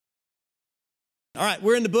All right,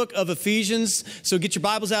 we're in the book of Ephesians, so get your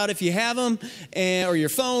Bibles out if you have them, or your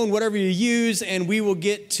phone, whatever you use, and we will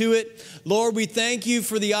get to it. Lord, we thank you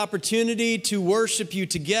for the opportunity to worship you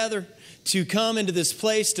together, to come into this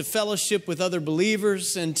place to fellowship with other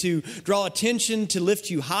believers and to draw attention to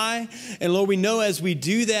lift you high. And Lord, we know as we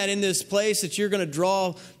do that in this place that you're going to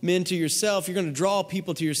draw men to yourself. You're going to draw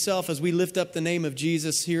people to yourself as we lift up the name of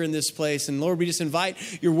Jesus here in this place. And Lord, we just invite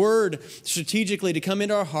your word strategically to come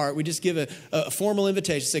into our heart. We just give a formal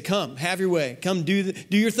invitation. Say, come, have your way. Come do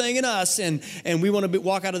your thing in us. And we want to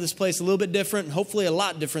walk out of this place a little bit different, and hopefully a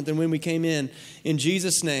lot different than when we came in. In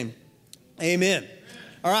Jesus' name, amen.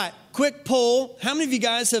 All right. Quick poll. How many of you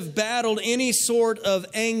guys have battled any sort of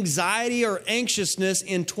anxiety or anxiousness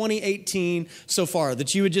in 2018 so far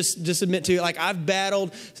that you would just admit to? Like, I've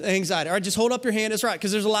battled anxiety. All right, just hold up your hand. That's right,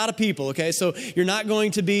 because there's a lot of people, okay? So you're not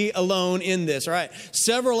going to be alone in this, all right?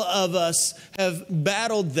 Several of us have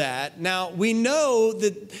battled that. Now, we know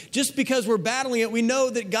that just because we're battling it, we know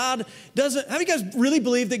that God doesn't. How many of you guys really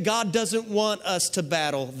believe that God doesn't want us to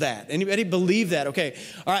battle that? Anybody believe that? Okay.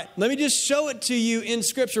 All right, let me just show it to you in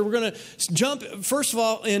Scripture. We're going to jump, first of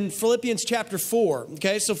all, in Philippians chapter 4.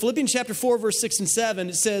 Okay, so Philippians chapter 4, verse 6 and 7,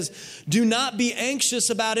 it says, do not be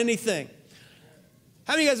anxious about anything.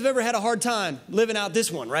 How many of you guys have ever had a hard time living out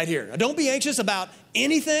this one right here? Don't be anxious about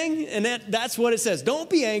anything. And that's what it says.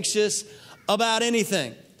 Don't be anxious about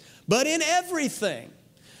anything, but in everything,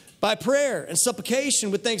 by prayer and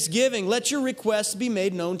supplication with thanksgiving, let your requests be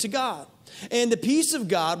made known to God. And the peace of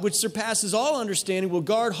God, which surpasses all understanding, will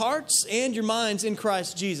guard hearts and your minds in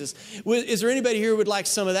Christ Jesus. Is there anybody here who would like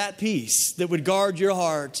some of that peace that would guard your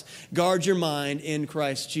heart, guard your mind in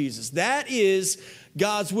Christ Jesus? That is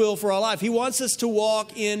God's will for our life. He wants us to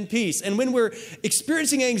walk in peace. And when we're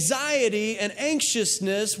experiencing anxiety and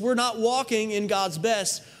anxiousness, we're not walking in God's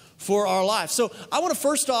best for our life. So I want to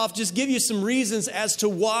first off just give you some reasons as to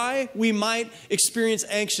why we might experience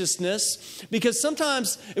anxiousness. Because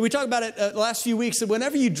sometimes, we talked about it the last few weeks, that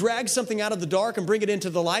whenever you drag something out of the dark and bring it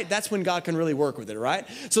into the light, that's when God can really work with it, right?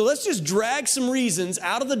 So let's just drag some reasons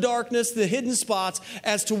out of the darkness, the hidden spots,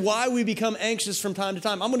 as to why we become anxious from time to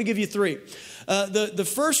time. I'm going to give you three. The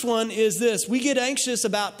first one is this. We get anxious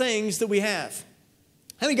about things that we have.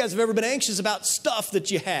 How many of you guys have ever been anxious about stuff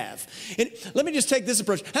that you have? And let me just take this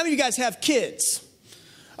approach. How many of you guys have kids?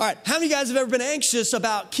 All right, how many of you guys have ever been anxious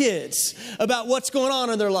about kids, about what's going on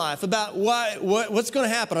in their life, about what's going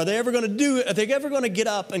to happen? Are they ever going to get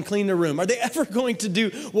up and clean their room? Are they ever going to do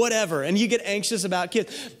whatever? And you get anxious about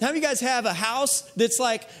kids. How many of you guys have a house that's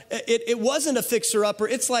like, it wasn't a fixer-upper,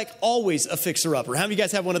 it's like always a fixer-upper? How many of you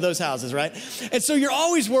guys have one of those houses, right? And so you're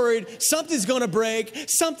always worried something's going to break,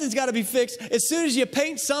 something's got to be fixed. As soon as you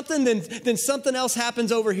paint something, then something else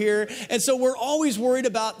happens over here. And so we're always worried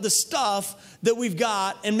about the stuff that we've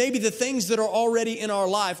got, and maybe the things that are already in our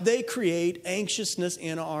life, they create anxiousness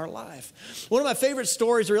in our life. One of my favorite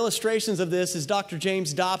stories or illustrations of this is Dr.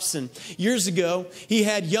 James Dobson. Years ago, he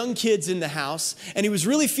had young kids in the house, and he was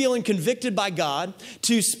really feeling convicted by God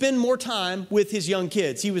to spend more time with his young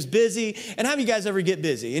kids. He was busy, and how many of you guys ever get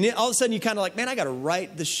busy? And all of a sudden, you kind of like, man, I got to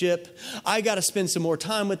right the ship. I got to spend some more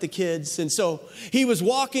time with the kids. And so he was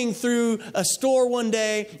walking through a store one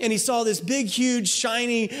day, and he saw this big, huge,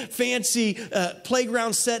 shiny, fancy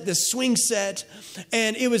playground set, this swing set,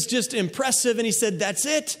 and it was just impressive. And he said, that's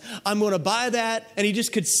it. I'm going to buy that. And he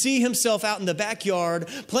just could see himself out in the backyard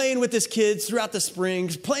playing with his kids throughout the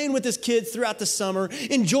springs, playing with his kids throughout the summer,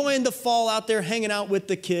 enjoying the fall out there, hanging out with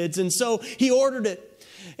the kids. And so he ordered it.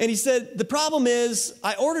 And he said, the problem is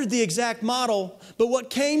I ordered the exact model, but what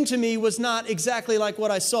came to me was not exactly like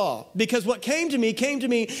what I saw. Because what came to me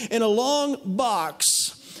in a long box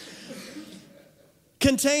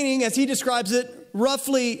containing, as he describes it,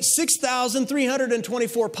 roughly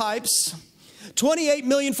 6,324 pipes,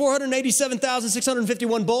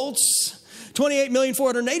 28,487,651 bolts,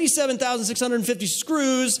 28,487,650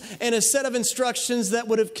 screws, and a set of instructions that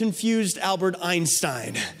would have confused Albert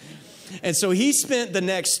Einstein. And so he spent the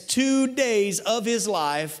next 2 days of his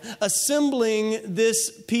life assembling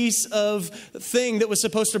this piece of thing that was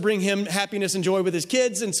supposed to bring him happiness and joy with his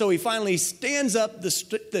kids. And so he finally stands up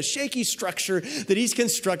the shaky structure that he's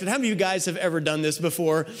constructed. How many of you guys have ever done this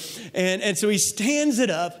before? And so he stands it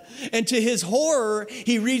up, and to his horror,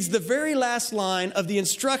 he reads the very last line of the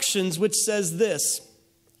instructions, which says this: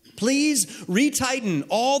 please retighten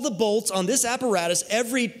all the bolts on this apparatus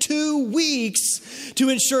every 2 weeks to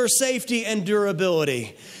ensure safety and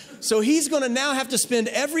durability. So he's going to now have to spend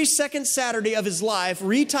every second Saturday of his life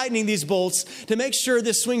retightening these bolts to make sure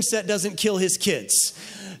this swing set doesn't kill his kids.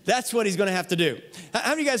 That's what he's going to have to do. How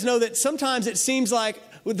many of you guys know that sometimes it seems like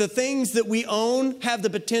the things that we own have the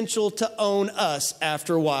potential to own us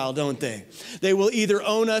after a while, don't they? They will either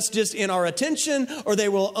own us just in our attention or they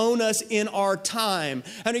will own us in our time.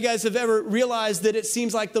 How many of you guys have ever realized that it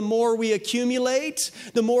seems like the more we accumulate,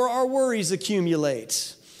 the more our worries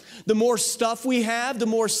accumulate? The more stuff we have, the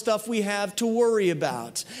more stuff we have to worry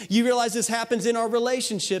about. You realize this happens in our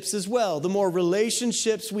relationships as well. The more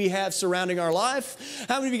relationships we have surrounding our life.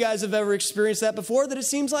 How many of you guys have ever experienced that before? That it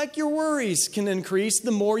seems like your worries can increase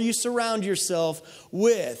the more you surround yourself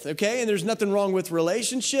with, okay? And there's nothing wrong with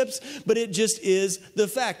relationships, but it just is the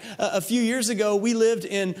fact. A few years ago, we lived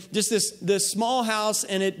in just this small house,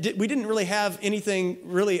 and we didn't really have anything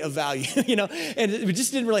really of value, and we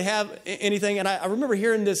just didn't really have anything. And I remember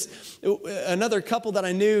hearing this, another couple that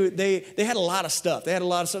I knew, they had a lot of stuff.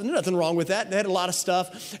 There's nothing wrong with that. They had a lot of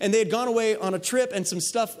stuff, and they had gone away on a trip, and some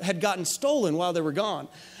stuff had gotten stolen while they were gone.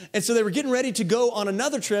 And so they were getting ready to go on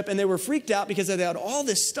another trip, and they were freaked out because they had all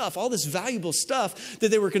this stuff, all this valuable stuff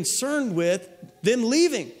that they were concerned with them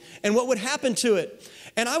leaving and what would happen to it.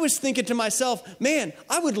 And I was thinking to myself, man,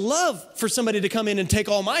 I would love for somebody to come in and take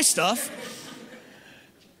all my stuff.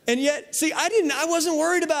 And yet, see, I wasn't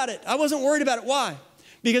worried about it. I wasn't worried about it. Why?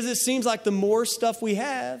 Because it seems like the more stuff we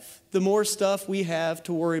have, the more stuff we have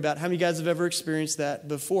to worry about. How many of you guys have ever experienced that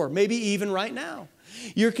before? Maybe even right now.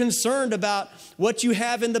 You're concerned about what you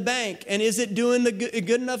have in the bank, and is it doing a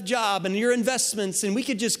good enough job, and your investments, and we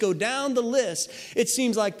could just go down the list. It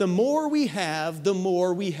seems like the more we have, the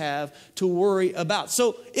more we have to worry about.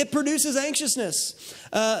 So it produces anxiousness.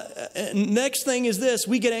 Next thing is this: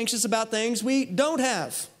 we get anxious about things we don't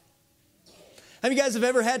have. How many of you guys have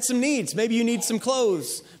ever had some needs? Maybe you need some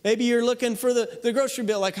clothes. Maybe you're looking for the grocery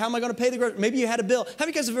bill. Like, how am I going to pay the grocery? Maybe you had a bill. How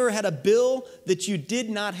many of you guys have ever had a bill that you did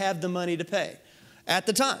not have the money to pay at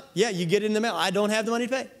the time? Yeah, you get it in the mail. I don't have the money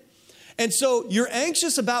to pay. And so you're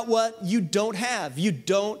anxious about what you don't have. You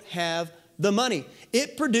don't have the money.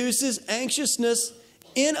 It produces anxiousness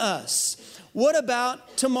in us. What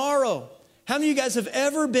about tomorrow? How many of you guys have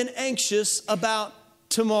ever been anxious about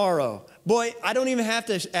tomorrow? Boy, I don't even have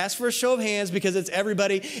to ask for a show of hands because it's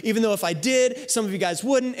everybody. Even though if I did, some of you guys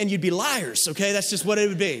wouldn't, and you'd be liars, okay? That's just what it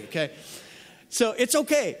would be, okay? So it's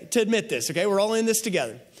okay to admit this, okay? We're all in this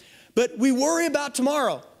together. But we worry about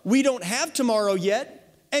tomorrow. We don't have tomorrow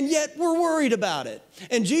yet, and yet we're worried about it.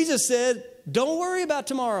 And Jesus said, don't worry about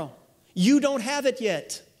tomorrow. You don't have it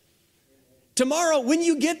yet. Tomorrow, when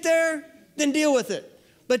you get there, then deal with it.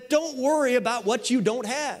 But don't worry about what you don't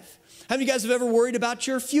have. How many of you guys have ever worried about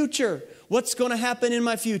your future? What's going to happen in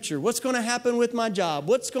my future? What's going to happen with my job?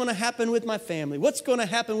 What's going to happen with my family? What's going to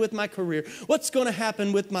happen with my career? What's going to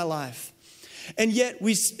happen with my life? And yet,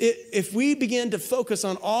 if we begin to focus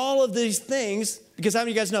on all of these things, because how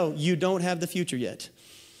many of you guys know you don't have the future yet?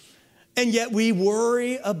 And yet we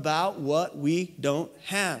worry about what we don't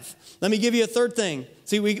have. Let me give you a third thing.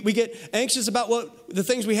 See, we get anxious about the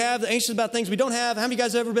things we have, anxious about things we don't have. How many of you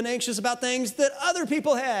guys have ever been anxious about things that other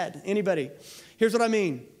people had? Anybody? Here's what I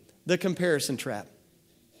mean. The comparison trap.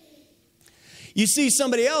 You see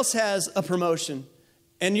somebody else has a promotion.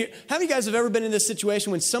 And how many of you guys have ever been in this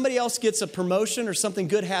situation when somebody else gets a promotion or something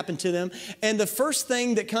good happened to them, and the first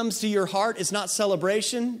thing that comes to your heart is not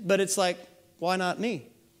celebration, but it's like, why not me?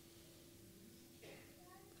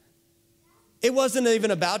 It wasn't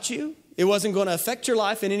even about you. It wasn't going to affect your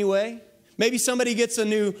life in any way. Maybe somebody gets a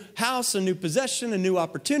new house, a new possession, a new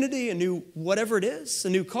opportunity, a new whatever it is, a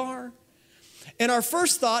new car. And our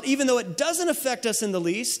first thought, even though it doesn't affect us in the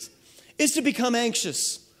least, is to become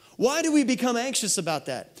anxious. Why do we become anxious about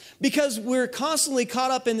that? Because we're constantly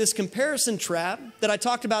caught up in this comparison trap that I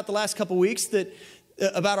talked about the last couple weeks,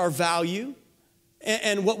 about our value.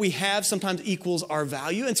 And what we have sometimes equals our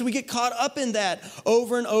value. And so we get caught up in that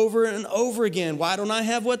over and over and over again. Why don't I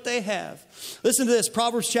have what they have? Listen to this.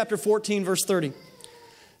 Proverbs chapter 14, verse 30. It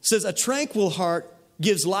says, a tranquil heart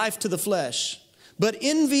gives life to the flesh, but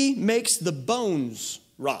envy makes the bones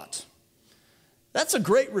rot. That's a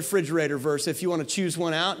great refrigerator verse if you want to choose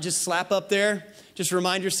one out. Just slap up there. Just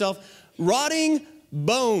remind yourself. Rotting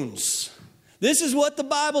bones. This is what the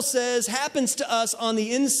Bible says happens to us on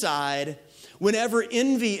the inside whenever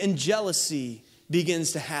envy and jealousy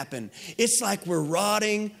begins to happen. It's like we're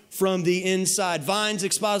rotting from the inside. Vine's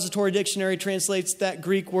Expository Dictionary translates that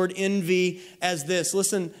Greek word envy as this.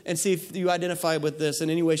 Listen and see if you identify with this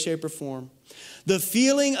in any way, shape, or form. The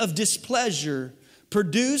feeling of displeasure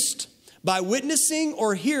produced by witnessing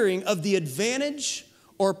or hearing of the advantage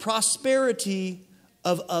or prosperity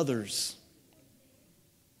of others.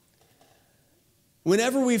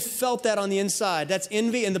 Whenever we've felt that on the inside, that's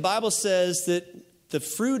envy. And the Bible says that the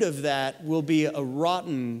fruit of that will be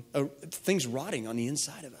things rotting on the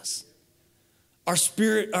inside of us. our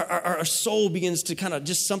spirit, our soul begins to kind of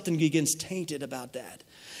just something begins tainted about that.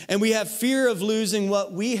 And we have fear of losing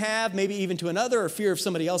what we have, maybe even to another, or fear of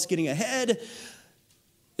somebody else getting ahead.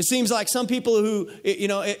 It seems like some people who,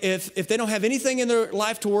 if they don't have anything in their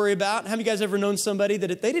life to worry about, have you guys ever known somebody that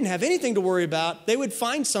if they didn't have anything to worry about, they would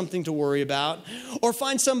find something to worry about or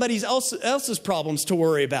find somebody else's problems to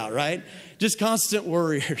worry about, right? Just constant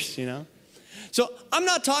worriers, So I'm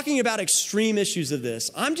not talking about extreme issues of this.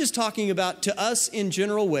 I'm just talking about, to us in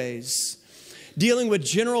general ways, dealing with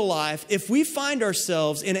general life. If we find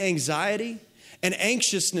ourselves in anxiety and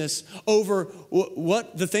anxiousness over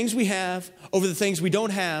what the things we have, over the things we don't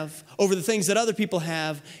have, over the things that other people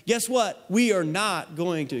have, guess what? We are not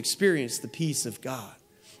going to experience the peace of God.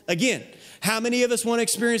 Again, how many of us want to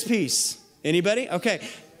experience peace? Anybody? Okay,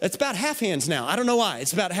 it's about half hands now. I don't know why.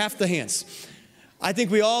 It's about half the hands. I think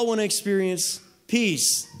we all want to experience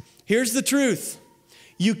peace. Here's the truth.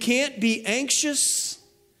 You can't be anxious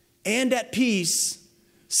and at peace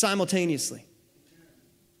simultaneously.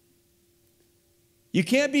 You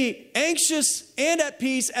can't be anxious and at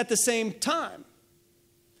peace at the same time,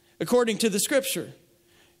 according to the scripture.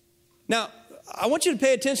 Now, I want you to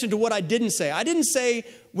pay attention to what I didn't say. I didn't say,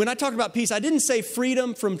 when I talk about peace, I didn't say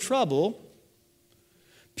freedom from trouble.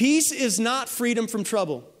 Peace is not freedom from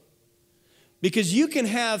trouble, because you can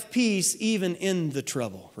have peace even in the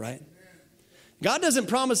trouble, right? God doesn't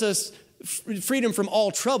promise us freedom from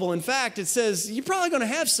all trouble. In fact, it says you're probably going to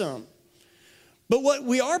have some. But what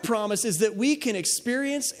we are promised is that we can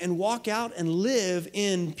experience and walk out and live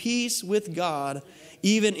in peace with God,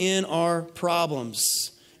 even in our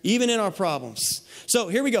problems. Even in our problems. So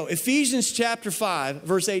here we go. Ephesians chapter 5,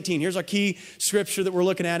 verse 18. Here's our key scripture that we're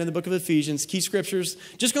looking at in the book of Ephesians. Key scriptures.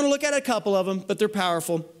 Just going to look at a couple of them, but they're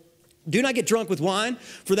powerful. Do not get drunk with wine,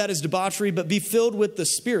 for that is debauchery, but be filled with the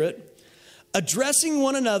Spirit, addressing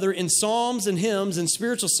one another in psalms and hymns and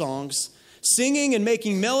spiritual songs, singing and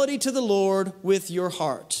making melody to the Lord with your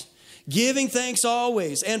heart, giving thanks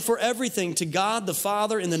always and for everything to God the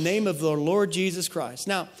Father in the name of the Lord Jesus Christ.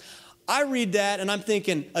 Now, I read that and I'm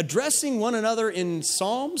thinking, addressing one another in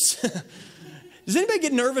psalms? Does anybody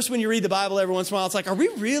get nervous when you read the Bible every once in a while? It's like, are we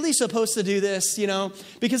really supposed to do this?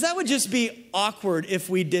 Because that would just be awkward if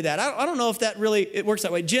we did that. I don't know if that really, it works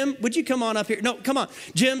that way. Jim, would you come on up here? No, come on.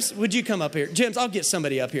 Jims, would you come up here? Jims, I'll get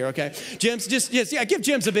somebody up here, okay? Jims, give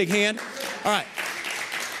Jims a big hand. All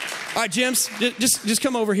right, Jims, just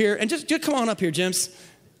come over here and just come on up here, Jims.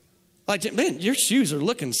 Like, man, your shoes are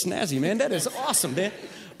looking snazzy, man. That is awesome, man.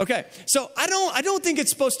 Okay, so I don't think it's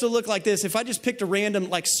supposed to look like this. If I just picked a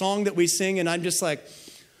random song that we sing and I'm just like,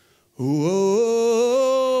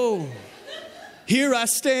 whoa, here I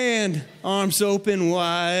stand, arms open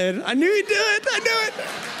wide. I knew he'd do it. I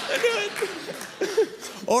knew it.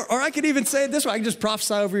 Or I could even say it this way. I could just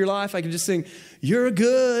prophesy over your life. I could just sing, you're a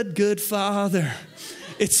good, good father.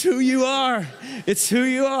 It's who you are. It's who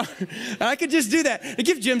you are. I could just do that. And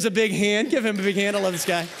give Jim's a big hand. Give him a big hand. I love this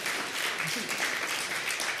guy.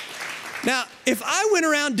 Now, if I went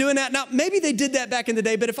around doing that, now maybe they did that back in the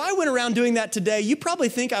day, but if I went around doing that today, you probably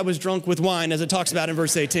think I was drunk with wine, as it talks about in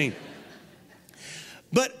verse 18.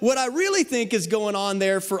 But what I really think is going on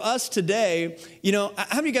there for us today, how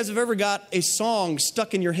many of you guys have ever got a song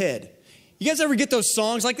stuck in your head? You guys ever get those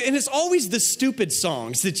songs? And it's always the stupid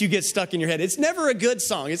songs that you get stuck in your head. It's never a good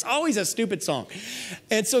song. It's always a stupid song.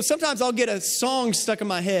 And so sometimes I'll get a song stuck in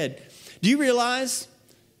my head. Do you realize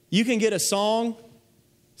you can get a song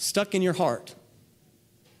stuck in your heart?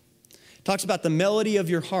 It talks about the melody of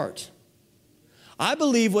your heart. I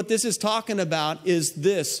believe what this is talking about is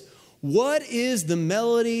this. What is the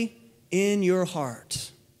melody in your heart?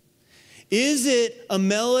 Is it a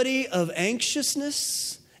melody of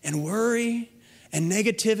anxiousness and worry and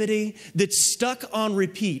negativity that's stuck on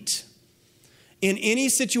repeat in any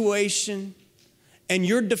situation, and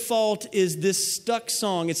your default is this stuck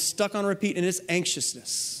song? It's stuck on repeat, and it's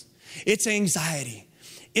anxiousness. It's anxiety.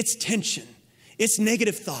 It's tension. It's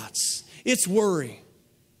negative thoughts. It's worry.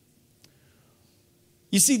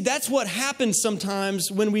 You see, that's what happens sometimes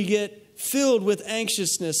when we get filled with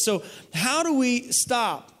anxiousness. So how do we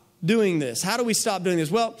stop doing this? How do we stop doing this?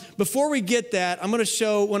 Well, before we get that, I'm going to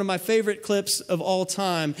show one of my favorite clips of all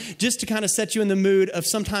time, just to kind of set you in the mood of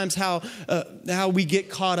sometimes how we get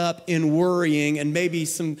caught up in worrying, and maybe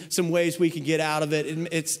some ways we can get out of it.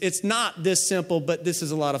 It's not this simple, but this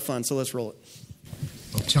is a lot of fun. So let's roll it.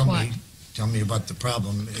 Well, tell me about the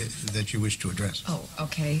problem that you wish to address. Oh,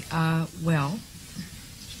 okay. Well,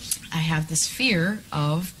 I have this fear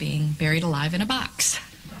of being buried alive in a box.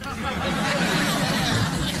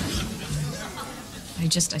 I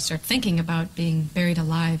start thinking about being buried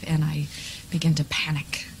alive and I begin to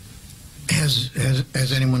panic.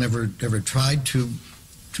 Has anyone ever tried to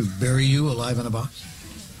bury you alive in a box?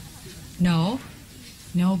 No,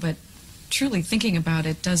 but truly thinking about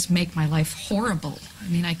it does make my life horrible. I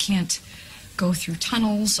mean, I can't go through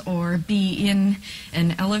tunnels or be in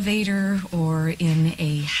an elevator or in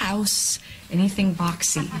a house, anything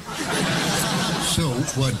boxy. So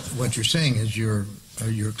what you're saying is you're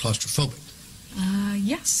claustrophobic.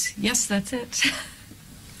 Yes, that's it.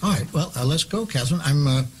 All right, well, let's go, Catherine.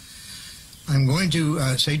 I'm going to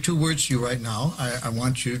say two words to you right now. I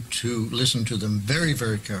want you to listen to them very,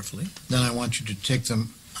 very carefully. Then I want you to take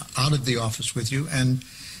them out of the office with you and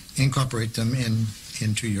incorporate them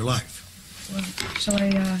into your life. Well, shall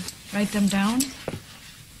I write them down?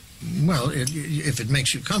 Well, if it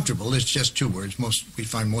makes you comfortable, it's just two words. We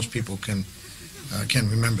find most people can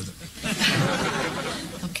remember them.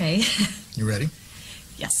 Okay. You ready?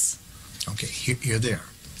 Yes. Okay, here they are.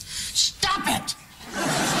 Stop it!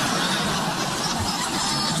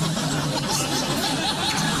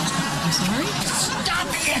 I'm sorry? Stop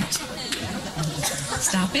it!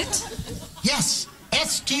 Stop it? Yes,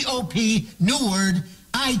 S-T-O-P, new word,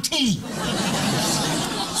 I-T.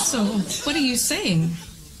 So, what are you saying?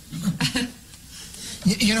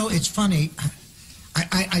 You know, it's funny.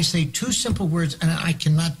 I say two simple words, and I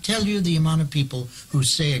cannot tell you the amount of people who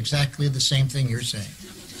say exactly the same thing you're saying.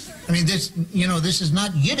 I mean, this is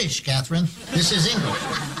not Yiddish, Catherine. This is English.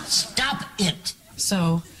 Stop it.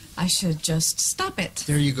 So, I should just stop it.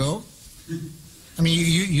 There you go. I mean,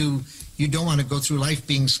 you don't want to go through life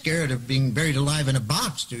being scared of being buried alive in a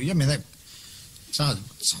box, do you? I mean, that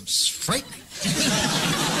sounds frightening. It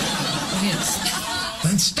is.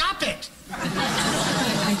 Then stop it.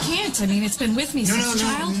 I can't. I mean, it's been with me since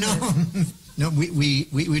childhood. No,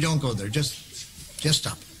 we don't go there. Just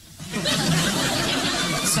stop it.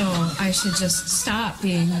 So I should just stop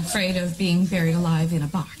being afraid of being buried alive in a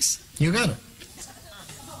box. You got it.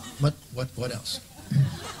 What else?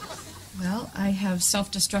 Well, I have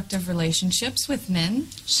self-destructive relationships with men.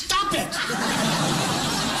 Stop it!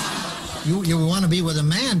 You want to be with a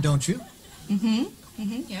man, don't you?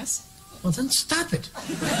 Yes. Well, then stop it.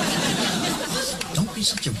 Don't be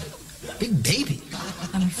such a big baby.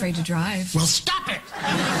 I'm afraid to drive. Well, stop it!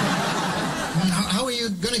 How are you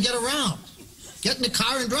going to get around? Get in the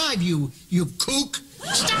car and drive, you kook.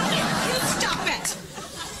 Stop it! You stop it!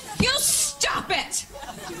 You stop it!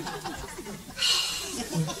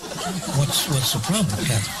 What's the problem,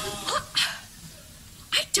 Catherine?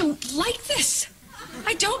 I don't like this.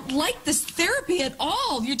 I don't like this therapy at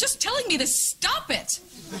all. You're just telling me to stop it.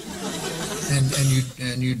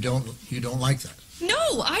 And you don't like that?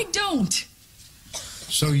 No, I don't.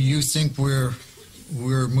 So you think we're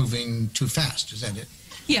moving too fast? Is that it?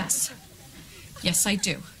 Yes. Yes, I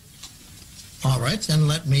do. All right, then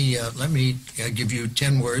let me give you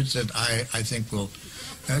 10 words that I think will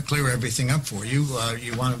clear everything up for you.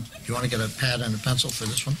 You want to get a pad and a pencil for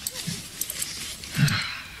this one?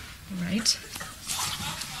 All right.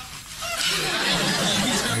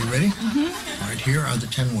 Are you ready? All right, here are the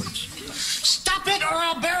 10 words. Stop it or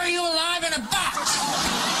I'll bury you alive in a box!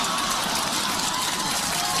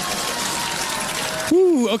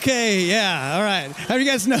 Ooh, okay, yeah, all right. How do you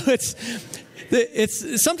guys know it's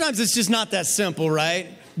sometimes it's just not that simple, right?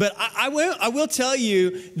 But I will tell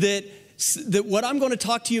you that what I'm going to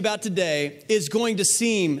talk to you about today is going to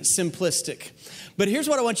seem simplistic. But here's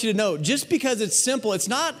what I want you to know. Just because it's simple, it's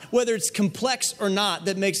not whether it's complex or not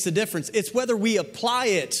that makes the difference. It's whether we apply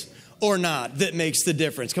it or not that makes the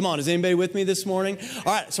difference. Come on, is anybody with me this morning?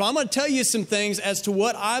 All right, so I'm going to tell you some things as to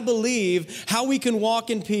what I believe, how we can walk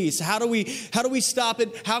in peace. How do we stop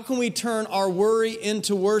it? How can we turn our worry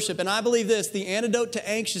into worship? And I believe this, the antidote to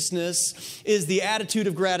anxiousness is the attitude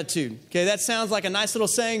of gratitude. Okay, that sounds like a nice little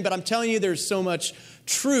saying, but I'm telling you there's so much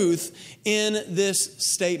truth in this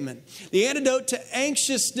statement. The antidote to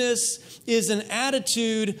anxiousness is an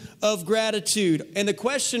attitude of gratitude. And the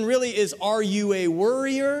question really is, are you a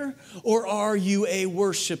worrier or are you a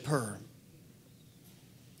worshiper?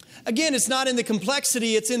 Again, it's not in the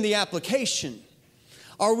complexity, it's in the application.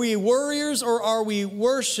 Are we worriers or are we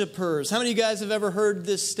worshipers? How many of you guys have ever heard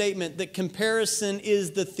this statement that comparison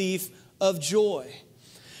is the thief of joy?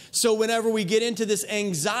 So whenever we get into this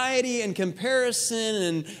anxiety and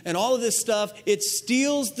comparison and all of this stuff, it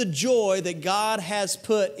steals the joy that God has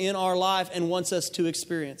put in our life and wants us to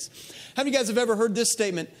experience. How many of you guys have ever heard this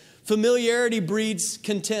statement? Familiarity breeds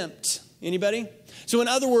contempt. Anybody? So in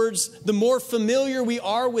other words, the more familiar we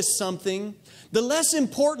are with something, the less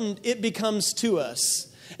important it becomes to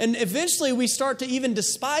us. And eventually we start to even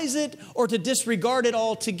despise it or to disregard it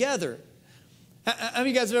altogether. How many of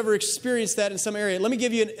you guys have ever experienced that in some area? Let me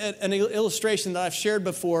give you an illustration that I've shared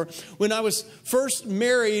before. When I was first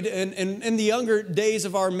married and in the younger days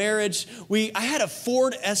of our marriage, I had a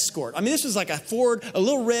Ford Escort. I mean, this was like a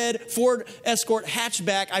little red Ford Escort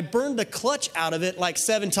hatchback. I burned the clutch out of it like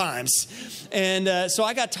 7 times. And so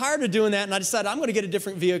I got tired of doing that, and I decided I'm going to get a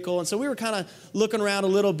different vehicle. And so we were kind of looking around a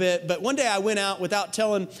little bit. But one day I went out without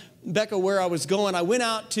telling Becca where I was going. I went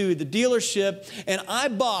out to the dealership, and I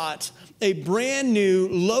bought a brand new,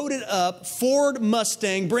 loaded up Ford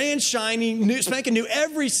Mustang, brand shiny, new, spanking new,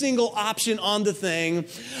 every single option on the thing.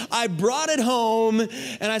 I brought it home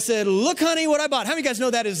and I said, look, honey, what I bought. How many of you guys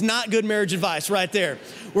know that is not good marriage advice right there?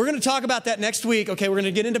 We're going to talk about that next week. Okay, we're going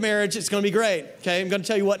to get into marriage. It's going to be great. Okay, I'm going to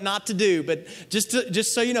tell you what not to do, but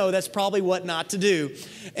just so you know, that's probably what not to do.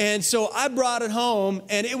 And so I brought it home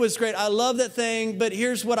and it was great. I love that thing, but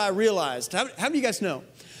here's what I realized. How many of you guys know?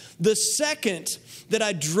 The second that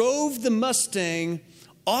I drove the Mustang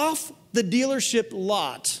off the dealership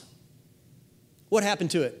lot, what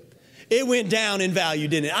happened to it? It went down in value,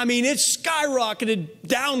 didn't it? I mean, it skyrocketed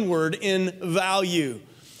downward in value.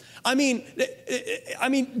 I mean,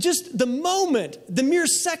 just the moment, the mere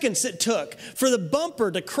seconds it took for the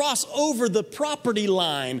bumper to cross over the property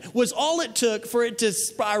line was all it took for it to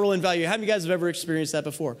spiral in value. How many of you guys have ever experienced that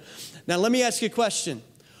before? Now, let me ask you a question.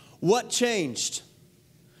 What changed?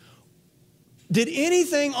 Did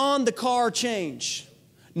anything on the car change?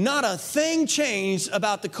 Not a thing changed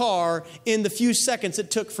about the car in the few seconds it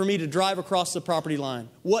took for me to drive across the property line.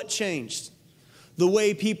 What changed? The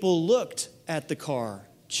way people looked at the car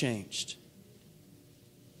changed.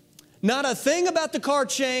 Not a thing about the car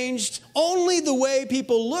changed, only the way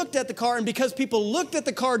people looked at the car. And because people looked at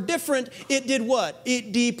the car different, it did what?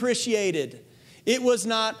 It depreciated. It was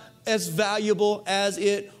not as valuable as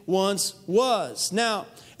it once was. Now,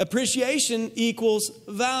 appreciation equals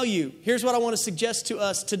value. Here's what I want to suggest to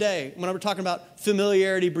us today when we're talking about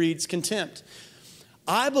familiarity breeds contempt.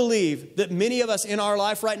 I believe that many of us in our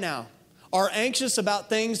life right now are anxious about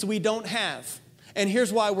things we don't have. And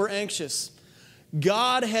here's why we're anxious.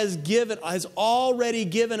 God has already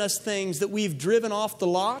given us things that we've driven off the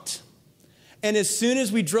lot. And as soon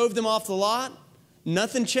as we drove them off the lot,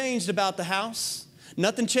 nothing changed about the house.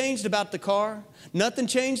 Nothing changed about the car. Nothing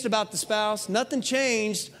changed about the spouse. Nothing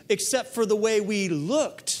changed except for the way we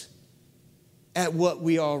looked at what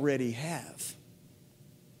we already have.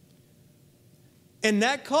 And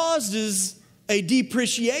that causes a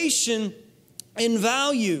depreciation in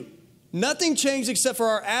value. Nothing changed except for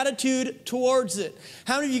our attitude towards it.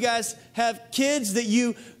 How many of you guys have kids that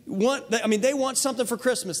you want? I mean, they want something for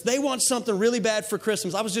Christmas. They want something really bad for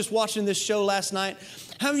Christmas. I was just watching this show last night.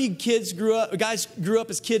 How many guys grew up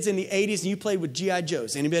as kids in the 80s and you played with G.I.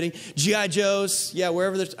 Joes? Anybody? G.I. Joes? Yeah,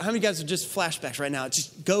 wherever there's, how many guys are just flashbacks right now? It's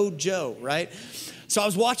just Go Joe, right? So I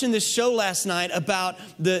was watching this show last night about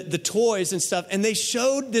the toys and stuff, and they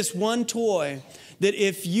showed this one toy that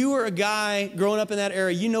if you were a guy growing up in that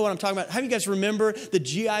era, you know what I'm talking about. How do you guys remember the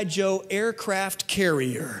G.I. Joe aircraft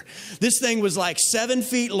carrier? This thing was like 7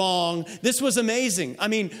 feet long. This was amazing. I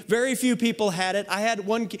mean, very few people had it. I had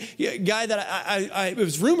one guy that it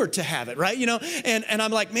was rumored to have it, right? You know, and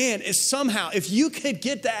I'm like, man, if you could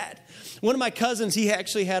get that. One of my cousins, he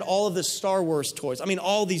actually had all of the Star Wars toys. I mean,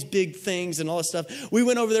 all these big things and all this stuff. We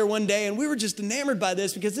went over there one day and we were just enamored by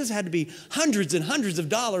this because this had to be hundreds and hundreds of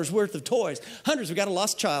dollars worth of toys. Hundreds, we got a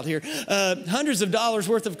lost child here. Hundreds of dollars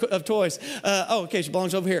worth of toys. Okay, she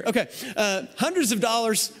belongs over here. Okay, hundreds of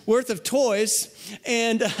dollars worth of toys,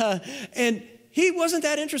 and he wasn't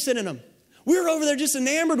that interested in them. We were over there just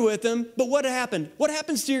enamored with them, but what happened? What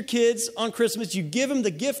happens to your kids on Christmas? You give them the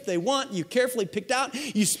gift they want, you carefully picked out,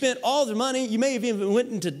 you spent all their money, you may have even went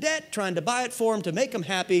into debt trying to buy it for them to make them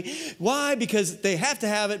happy. Why? Because they have to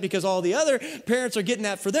have it because all the other parents are getting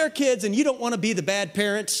that for their kids and you don't want to be the bad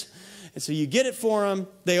parents. And so you get it for them,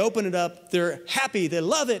 they open it up, they're happy, they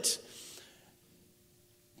love it.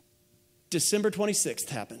 December 26th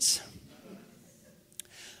happens.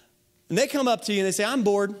 And they come up to you and they say, I'm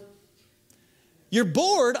bored. You're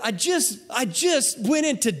bored? I just went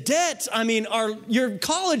into debt. I mean, your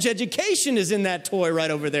college education is in that toy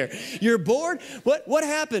right over there. You're bored? What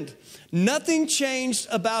happened? Nothing changed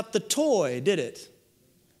about the toy, did it?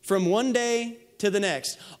 From one day to the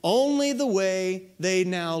next. Only the way they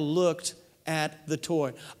now looked at the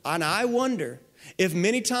toy. And I wonder if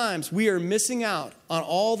many times we are missing out on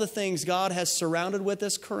all the things God has surrounded with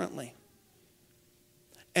us currently.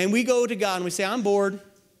 And we go to God and we say, I'm bored.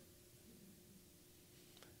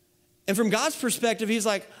 And from God's perspective, he's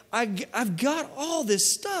like, I've got all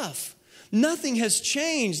this stuff. Nothing has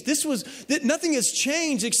changed. Nothing has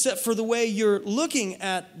changed except for the way you're looking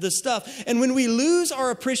at the stuff. And when we lose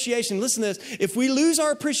our appreciation, listen to this, if we lose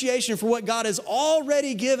our appreciation for what God has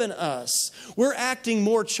already given us, we're acting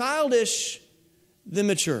more childish than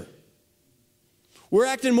mature. We're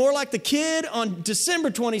acting more like the kid on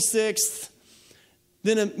December 26th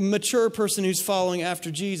than a mature person who's following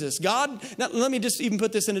after Jesus. God, now let me just even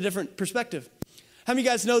put this in a different perspective. How many of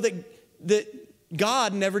you guys know that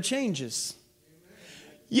God never changes?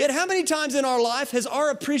 Yet how many times in our life has our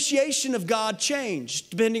appreciation of God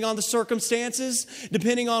changed, depending on the circumstances,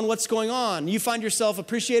 depending on what's going on? You find yourself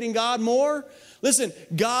appreciating God more? Listen,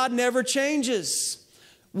 God never changes.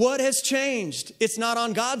 What has changed? It's not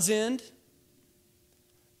on God's end.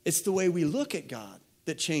 It's the way we look at God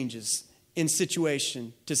that changes in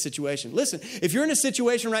situation to situation. Listen, if you're in a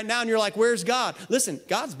situation right now and you're like, where's God? Listen,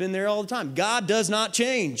 God's been there all the time. God does not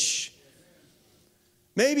change.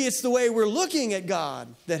 Maybe it's the way we're looking at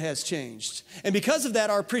God that has changed. And because of that,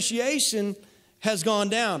 our appreciation has gone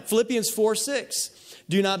down. Philippians 4:6,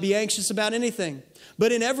 do not be anxious about anything,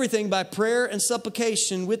 but in everything by prayer and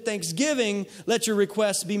supplication with thanksgiving, let your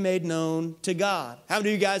requests be made known to God. How many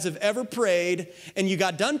of you guys have ever prayed and you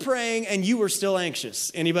got done praying and you were still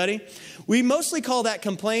anxious? Anybody? We mostly call that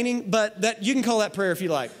complaining, but that you can call that prayer if you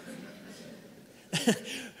like.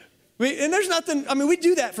 And there's nothing, we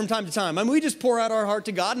do that from time to time. We just pour out our heart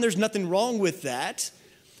to God and there's nothing wrong with that.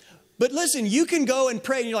 But listen, you can go and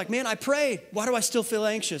pray and you're like, man, I prayed. Why do I still feel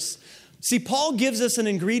anxious? See, Paul gives us an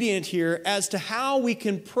ingredient here as to how we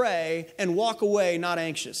can pray and walk away not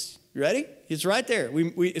anxious. You ready? It's right there.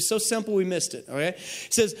 It's so simple we missed it. Okay?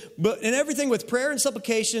 It says, but in everything with prayer and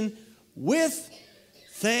supplication with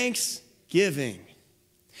thanksgiving.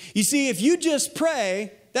 You see, if you just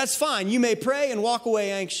pray, that's fine. You may pray and walk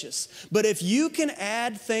away anxious. But if you can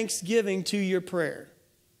add thanksgiving to your prayer,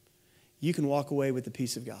 you can walk away with the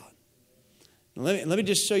peace of God. Now, let me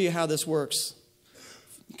just show you how this works.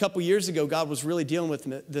 A couple years ago, God was really dealing with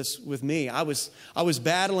this with me. I was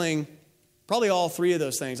battling probably all three of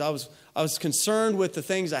those things. I was concerned with the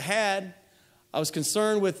things I had. I was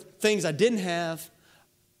concerned with things I didn't have.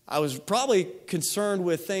 I was probably concerned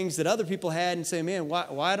with things that other people had and saying, man,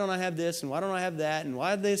 why don't I have this and why don't I have that and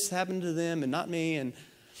why did this happen to them and not me? And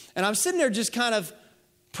I'm sitting there just kind of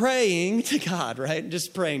praying to God, right?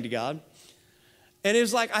 Just praying to God. And it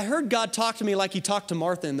was like I heard God talk to me like he talked to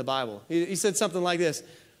Martha in the Bible. He said something like this,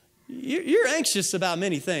 you're anxious about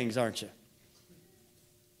many things, aren't you?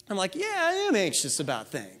 I'm like, yeah, I am anxious about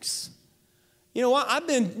things. You know what? I've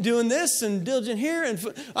been doing this and diligent here, and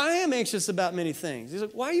I am anxious about many things. He's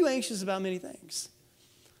like, why are you anxious about many things?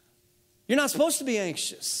 You're not supposed to be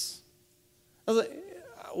anxious. I was like,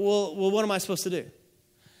 well, what am I supposed to do?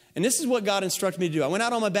 And this is what God instructed me to do. I went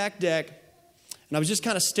out on my back deck, and I was just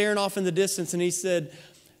kind of staring off in the distance, and he said,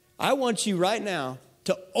 I want you right now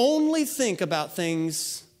to only think about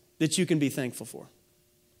things that you can be thankful for.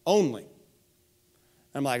 Only.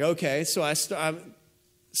 I'm like, okay. So I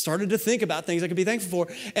started to think about things I could be thankful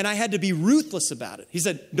for, and I had to be ruthless about it. He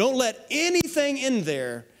said, don't let anything in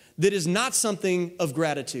there that is not something of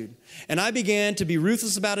gratitude. And I began to be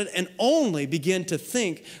ruthless about it and only begin to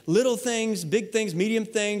think little things, big things, medium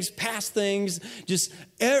things, past things, just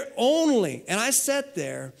only. And I sat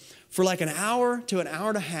there for like an hour to an hour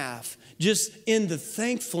and a half, just in the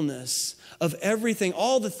thankfulness of everything,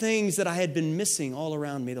 all the things that I had been missing all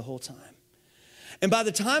around me the whole time. And by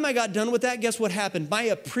the time I got done with that, guess what happened? My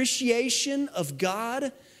appreciation of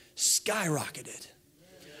God skyrocketed.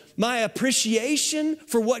 My appreciation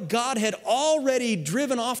for what God had already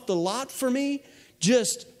driven off the lot for me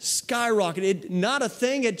just skyrocketed. Not a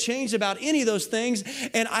thing had changed about any of those things.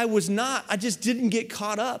 And I just didn't get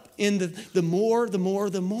caught up in the more.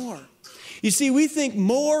 You see, we think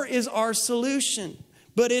more is our solution,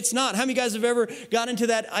 but it's not. How many guys have ever got into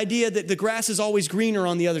that idea that the grass is always greener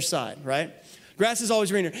on the other side, right? Grass is always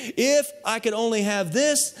greener. If I could only have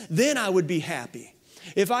this, then I would be happy.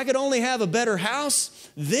 If I could only have a better house,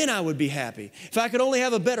 then I would be happy. If I could only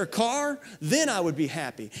have a better car, then I would be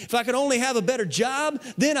happy. If I could only have a better job,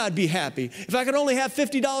 then I'd be happy. If I could only have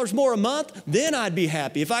 $50 more a month, then I'd be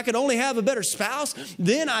happy. If I could only have a better spouse,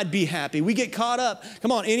 then I'd be happy. We get caught up.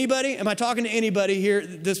 Come on, anybody? Am I talking to anybody here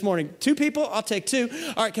this morning? 2 people? I'll take 2.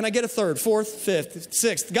 All right, can I get a third, 4th, 5th,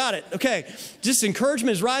 6th? Got it. Okay. Just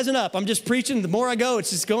encouragement is rising up. I'm just preaching. The more I go, it's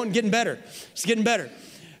just getting better. It's getting better.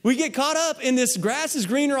 We get caught up in this grass is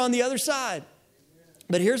greener on the other side.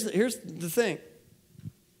 But here's the thing.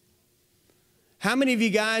 How many of you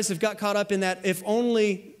guys have got caught up in that, if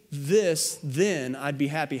only this, then I'd be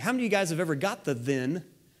happy? How many of you guys have ever got the then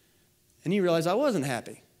and you realize I wasn't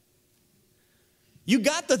happy? You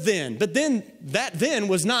got the then, but then that then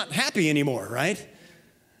was not happy anymore, right?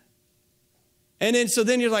 And then so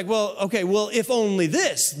then you're like, well, okay, well, if only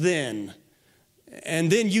this then.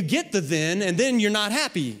 And then you get the then, and then you're not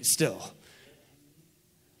happy still.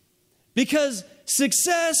 Because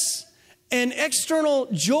success and external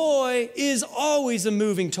joy is always a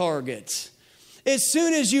moving target. As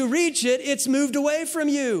soon as you reach it, it's moved away from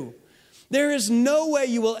you. There is no way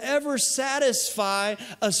you will ever satisfy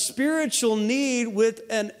a spiritual need with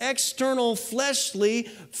an external fleshly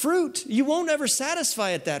fruit. You won't ever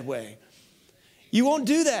satisfy it that way. You won't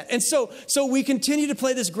do that. And so we continue to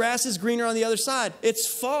play this grass is greener on the other side. It's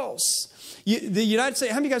false. The United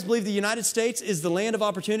States, how many of you guys believe the United States is the land of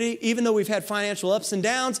opportunity? Even though we've had financial ups and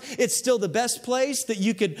downs, it's still the best place that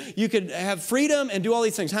you could have freedom and do all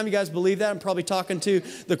these things. How many of you guys believe that? I'm probably talking to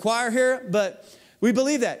the choir here, but we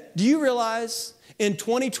believe that. Do you realize in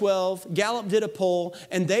 2012, Gallup did a poll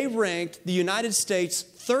and they ranked the United States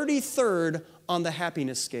 33rd on the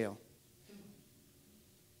happiness scale?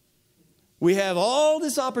 We have all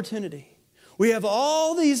this opportunity. We have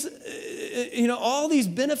all these, all these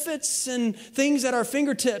benefits and things at our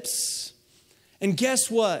fingertips. And guess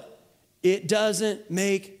what? It doesn't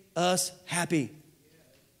make us happy.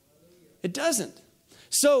 It doesn't.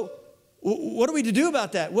 So what are we to do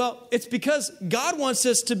about that? Well, it's because God wants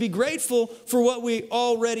us to be grateful for what we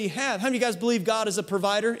already have. How many of you guys believe God is a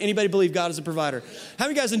provider? Anybody believe God is a provider? How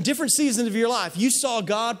many of you guys in different seasons of your life, you saw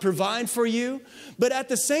God provide for you, but at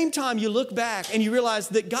the same time you look back and you realize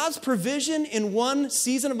that God's provision in one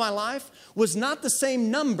season of my life was not the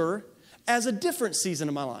same number as a different season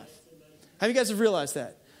of my life? How many of you guys have realized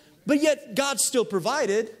that? But yet God still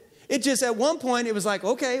provided. It just at one point it was like,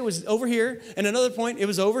 okay, it was over here, and another point it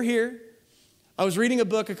was over here. I was reading a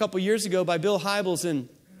book a couple years ago by Bill Hybels, and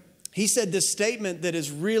he said this statement that has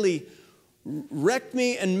really wrecked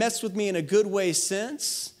me and messed with me in a good way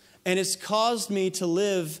since, and it's caused me to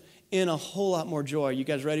live in a whole lot more joy. You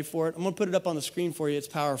guys ready for it? I'm going to put it up on the screen for you. It's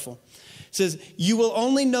powerful. It says, you will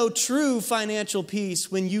only know true financial peace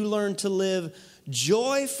when you learn to live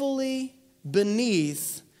joyfully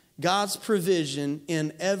beneath God's provision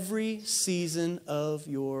in every season of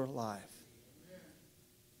your life.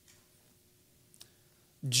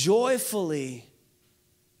 Joyfully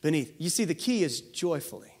beneath. You see, the key is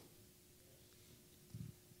joyfully.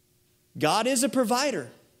 God is a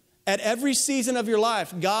provider. At every season of your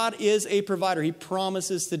life, God is a provider. He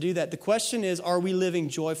promises to do that. The question is, are we living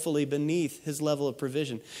joyfully beneath His level of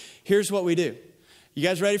provision? Here's what we do. You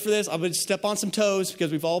guys ready for this? I'm going to step on some toes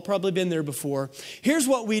because we've all probably been there before. Here's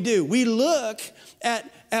what we do. We look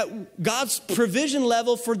at God's provision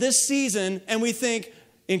level for this season and we think,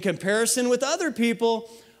 in comparison with other people,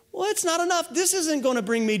 well, it's not enough. This isn't going to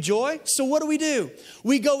bring me joy. So what do?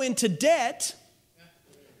 We go into debt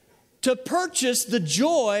to purchase the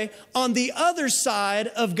joy on the other side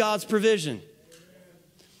of God's provision.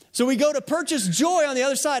 So we go to purchase joy on the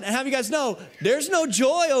other side. And have you guys know, there's no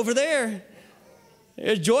joy over there.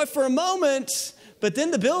 There's joy for a moment, but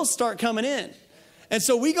then the bills start coming in. And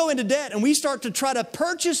so we go into debt and we start to try to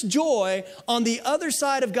purchase joy on the other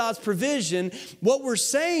side of God's provision. What we're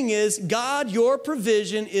saying is, God, your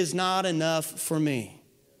provision is not enough for me.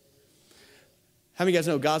 How many of you guys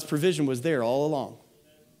know God's provision was there all along?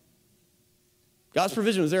 God's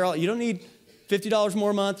provision was there all. You don't need $50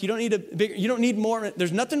 more a month. You don't need more.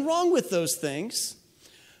 There's nothing wrong with those things.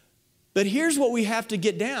 But here's what we have to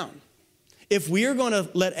get down. If we are going to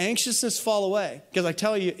let anxiousness fall away, because I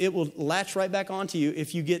tell you, it will latch right back onto you.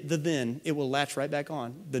 If you get the then, it will latch right back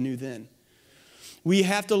on, the new then. We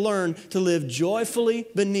have to learn to live joyfully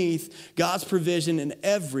beneath God's provision in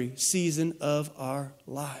every season of our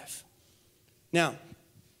life. Now,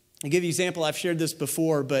 I'll give you an example. I've shared this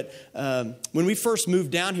before, but when we first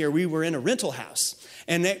moved down here, we were in a rental house.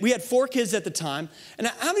 And we had 4 kids at the time. And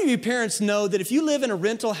how many of you parents know that if you live in a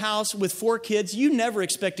rental house with 4 kids, you never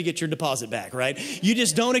expect to get your deposit back, right? You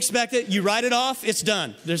just don't expect it. You write it off. It's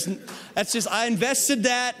done. I invested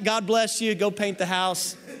that. God bless you. Go paint the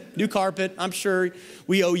house. New carpet. I'm sure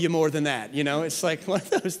we owe you more than that. You know, it's like one of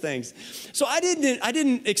those things. So I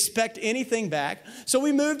didn't expect anything back. So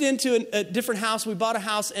we moved into a different house. We bought a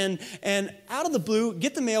house and out of the blue,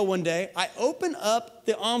 get the mail one day. I open up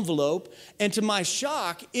the envelope and to my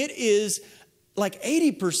shock, it is like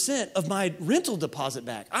 80% of my rental deposit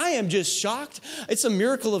back. I am just shocked. It's a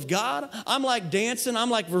miracle of God. I'm like dancing. I'm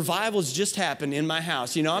like revivals just happened in my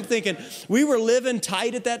house. You know, I'm thinking we were living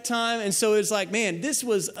tight at that time. And so it's like, man, this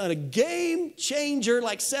was a game changer,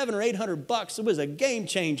 like $700 or $800. It was a game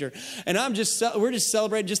changer. And we're just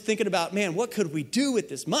celebrating, just thinking about, man, what could we do with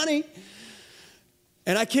this money?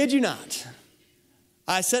 And I kid you not,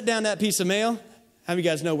 I set down that piece of mail. How many of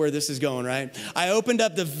you guys know where this is going, right? I opened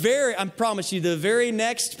up I promise you, the very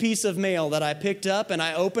next piece of mail that I picked up, and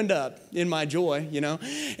I opened up in my joy,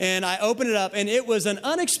 and I opened it up, and it was an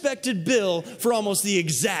unexpected bill for almost the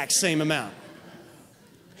exact same amount.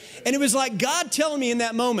 And it was like God telling me in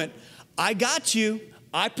that moment, I got you.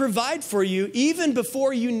 I provide for you. Even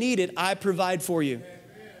before you need it, I provide for you.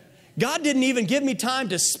 God didn't even give me time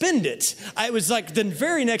to spend it. It was like the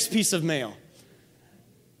very next piece of mail.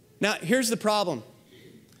 Now, here's the problem.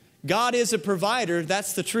 God is a provider.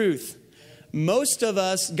 That's the truth. Most of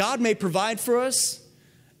us, God may provide for us,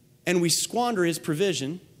 and we squander his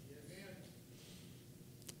provision.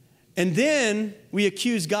 And then we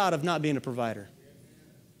accuse God of not being a provider.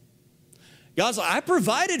 God's like, I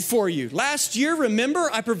provided for you. Last year,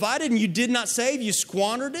 remember, I provided and you did not save. You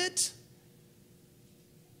squandered it.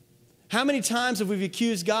 How many times have we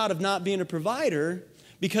accused God of not being a provider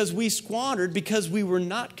because we squandered, because we were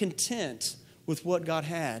not content with what God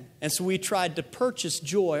had? And so we tried to purchase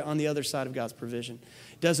joy on the other side of God's provision.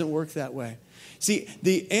 It doesn't work that way. See,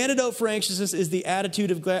 the antidote for anxiousness is the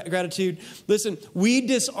attitude of gratitude. Listen, we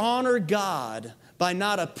dishonor God by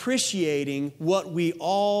not appreciating what we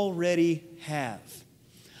already have.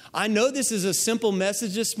 I know this is a simple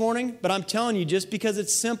message this morning, but I'm telling you, just because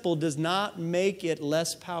it's simple does not make it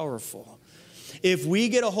less powerful. If we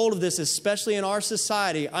get a hold of this, especially in our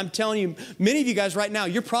society, I'm telling you, many of you guys right now,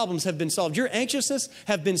 your problems have been solved. Your anxiousness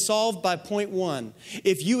have been solved by point one.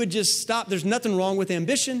 If you would just stop, there's nothing wrong with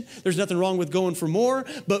ambition. There's nothing wrong with going for more.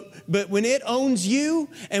 But when it owns you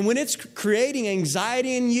and when it's creating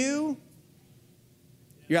anxiety in you,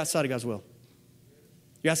 you're outside of God's will.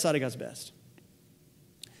 You're outside of God's best.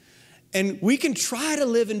 And we can try to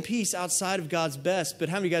live in peace outside of God's best, but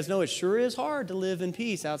how many of you guys know it sure is hard to live in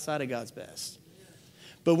peace outside of God's best?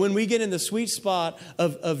 But when we get in the sweet spot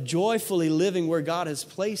of joyfully living where God has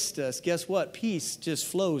placed us, guess what? Peace just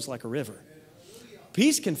flows like a river.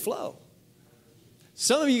 Peace can flow.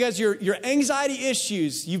 Some of you guys, your anxiety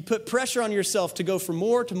issues, you put pressure on yourself to go from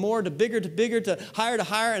more, to bigger, to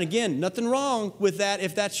higher. And again, nothing wrong with that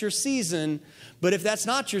if that's your season. But if that's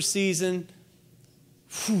not your season,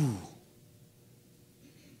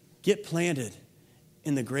 get planted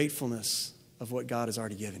in the gratefulness of what God has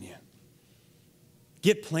already given you.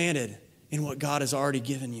 Get planted in what God has already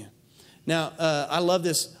given you. Now, I love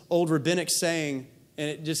this old rabbinic saying,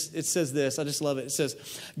 and it says this. I just love it. It says,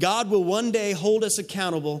 God will one day hold us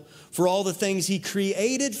accountable for all the things he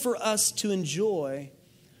created for us to enjoy,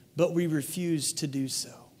 but we refuse to do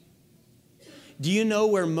so. Do you know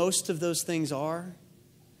where most of those things are?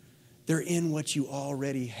 They're in what you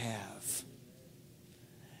already have.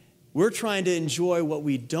 We're trying to enjoy what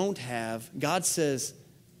we don't have. God says,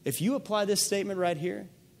 if you apply this statement right here,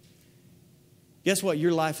 guess what?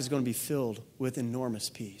 Your life is going to be filled with enormous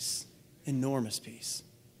peace. Enormous peace.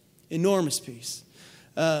 Enormous peace.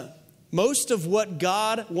 Most of what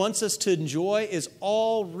God wants us to enjoy is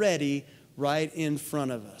already right in front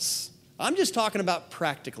of us. I'm just talking about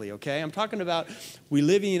practically, okay? I'm talking about we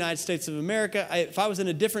live in the United States of America. If I was in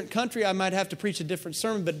a different country, I might have to preach a different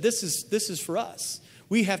sermon, but this is for us.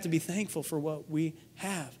 We have to be thankful for what we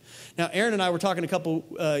have. Now, Aaron and I were talking a couple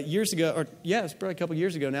years ago, it's probably a couple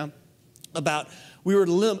years ago now, about we were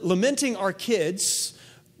lamenting our kids'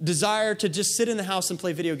 desire to just sit in the house and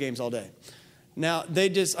play video games all day. Now,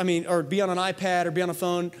 or be on an iPad or be on a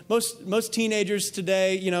phone. Most teenagers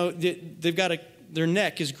today, they've got their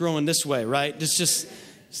neck is growing this way, right? It's just,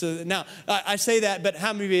 so now, I say that, but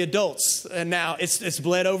how many adults? And now it's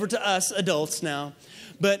bled over to us adults now.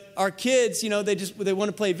 But our kids, they want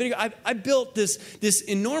to play video. I built this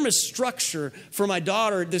enormous structure for my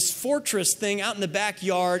daughter, this fortress thing out in the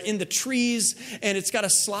backyard in the trees. And it's got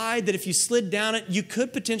a slide that if you slid down it, you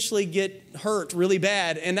could potentially get hurt really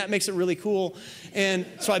bad. And that makes it really cool. And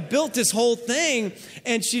so I built this whole thing,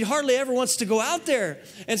 and she hardly ever wants to go out there.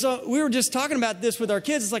 And so we were just talking about this with our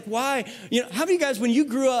kids. It's like, why? How many of you guys, when you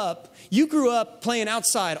grew up playing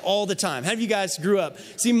outside all the time? How many of you guys grew up?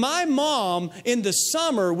 See, my mom in the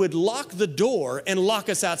summer would lock the door and lock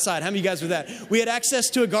us outside. How many of you guys were that? We had access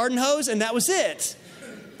to a garden hose, and that was it.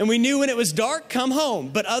 And we knew when it was dark, come home.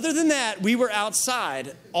 But other than that, we were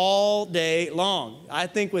outside all day long. I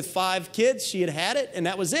think with 5 kids, she had it, and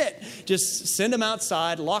that was it. Just send them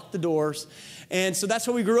outside, lock the doors. And so that's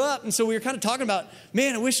how we grew up. And so we were kind of talking about,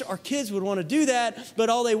 man, I wish our kids would want to do that, but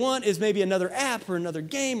all they want is maybe another app or another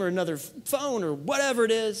game or another phone or whatever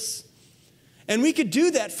it is. And we could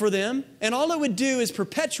do that for them, and all it would do is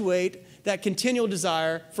perpetuate that continual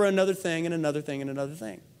desire for another thing and another thing and another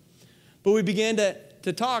thing. But we began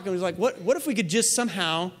to talk, and it was like, what if we could just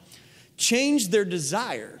somehow change their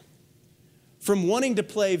desire from wanting to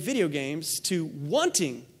play video games to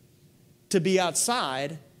wanting to be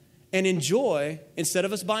outside and enjoy, instead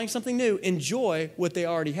of us buying something new, enjoy what they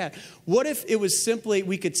already had. What if it was simply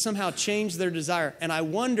we could somehow change their desire? And I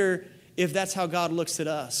wonder if that's how God looks at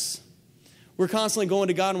us. We're constantly going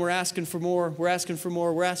to God and we're asking for more, we're asking for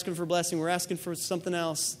more, we're asking for blessing, we're asking for something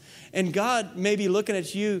else. And God may be looking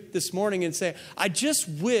at you this morning and say, I just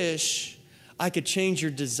wish I could change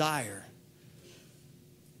your desire.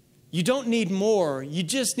 You don't need more. You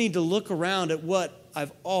just need to look around at what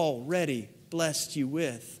I've already blessed you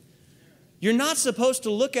with. You're not supposed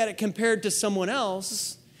to look at it compared to someone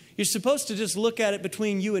else. You're supposed to just look at it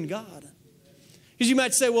between you and God. Because you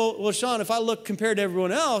might say, well, Sean, if I look compared to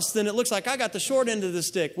everyone else, then it looks like I got the short end of the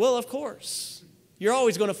stick. Well, of course. You're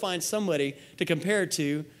always going to find somebody to compare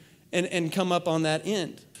to and come up on that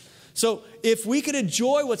end. So if we could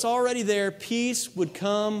enjoy what's already there, peace would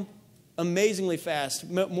come amazingly fast,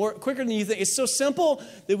 quicker than you think. It's so simple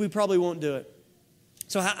that we probably won't do it.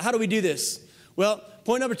 So how do we do this? Well,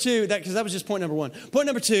 point number two, because that was just point number one. Point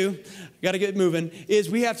number two, got to get moving, is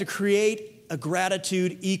we have to create a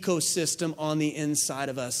gratitude ecosystem on the inside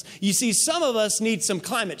of us. You see, some of us need some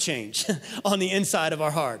climate change on the inside of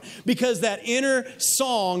our heart because that inner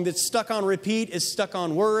song that's stuck on repeat is stuck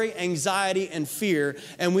on worry, anxiety, and fear,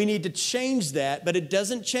 and we need to change that, but it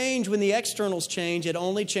doesn't change when the externals change. It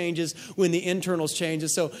only changes when the internals change.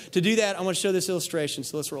 And so to do that, I want to show this illustration,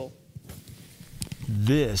 so let's roll.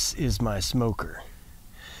 This is my smoker.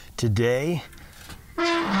 Today,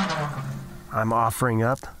 I'm offering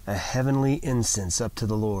up a heavenly incense up to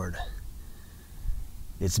the Lord.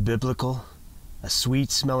 It's biblical, a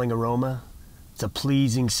sweet-smelling aroma. It's a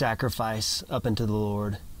pleasing sacrifice up unto the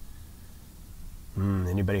Lord.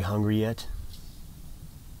 Anybody hungry yet?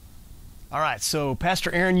 All right, so Pastor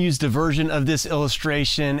Aaron used a version of this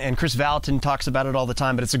illustration, and Chris Valentin talks about it all the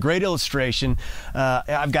time, but it's a great illustration.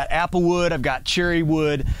 I've got apple wood, I've got cherry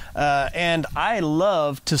wood, and I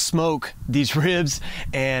love to smoke these ribs,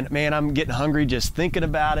 and man, I'm getting hungry just thinking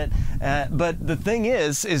about it. But the thing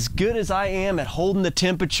is, as good as I am at holding the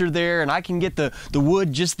temperature there, and I can get the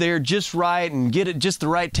wood just there, just right, and get it just the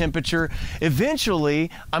right temperature, eventually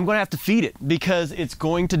I'm going to have to feed it because it's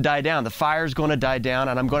going to die down. The fire's going to die down,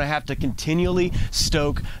 and I'm going to have to continually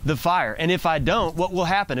stoke the fire. And if I don't, what will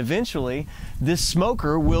happen? Eventually, this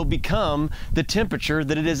smoker will become the temperature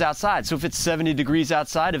that it is outside. So if it's 70 degrees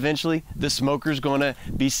outside, eventually the smoker is going to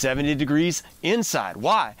be 70 degrees inside.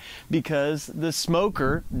 Why? Because the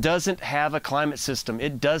smoker doesn't have a climate system.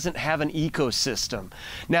 It doesn't have an ecosystem.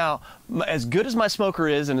 Now, as good as my smoker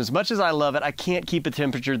is, and as much as I love it, I can't keep a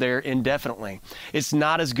temperature there indefinitely. It's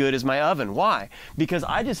not as good as my oven. Why? Because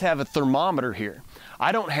I just have a thermometer here.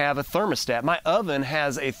 I don't have a thermostat. My oven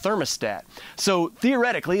has a thermostat. So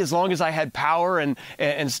theoretically, as long as I had power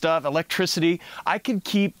and stuff, electricity, I could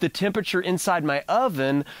keep the temperature inside my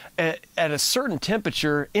oven at a certain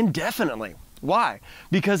temperature indefinitely. Why?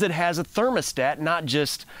 Because it has a thermostat, not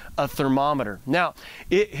just a thermometer. Now,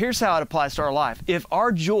 here's how it applies to our life. If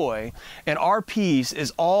our joy and our peace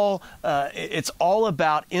is it's all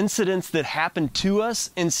about incidents that happen to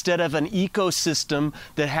us instead of an ecosystem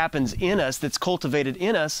that happens in us, that's cultivated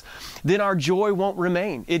in us, then our joy won't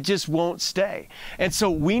remain. It just won't stay. And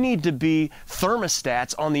so we need to be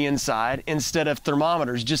thermostats on the inside instead of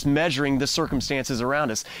thermometers, just measuring the circumstances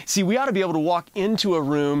around us. See, we ought to be able to walk into a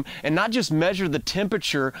room and not just measure the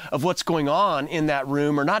temperature of what's going on in that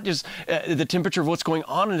room, or not just the temperature of what's going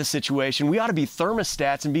on in a situation. We ought to be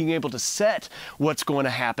thermostats and being able to set what's going to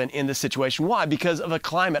happen in the situation. Why? Because of a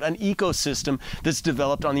climate, an ecosystem that's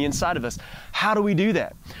developed on the inside of us. How do we do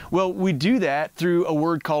that? Well, we do that through a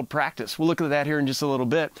word called practice. We'll look at that here in just a little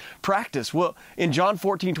bit. Practice. Well, in John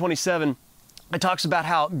 14:27, it talks about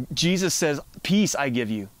how Jesus says, peace I give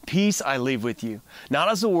you, peace I leave with you. Not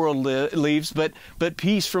as the world leaves, but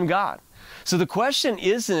peace from God. So the question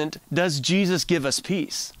isn't, does Jesus give us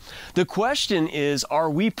peace? The question is, are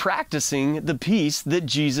we practicing the peace that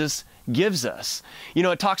Jesus gives us? You know,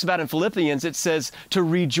 it talks about in Philippians, it says to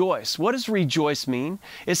rejoice. What does rejoice mean?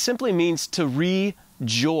 It simply means to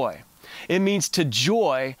rejoy. It means to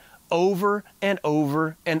joy over and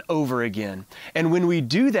over and over again. And when we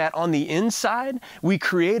do that on the inside, we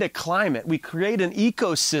create a climate, we create an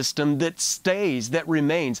ecosystem that stays, that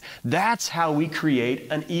remains. That's how we create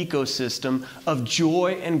an ecosystem of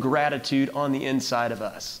joy and gratitude on the inside of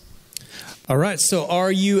us. All right, so are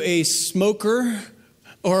you a smoker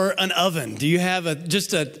or an oven? Do you have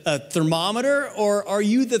just a thermometer, or are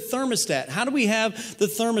you the thermostat? How do we have the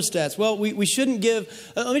thermostats? Well, we shouldn't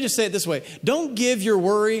give, let me just say it this way. Don't give your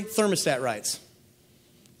worry thermostat rights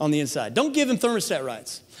on the inside. Don't give him thermostat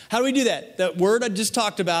rights. How do we do that? That word I just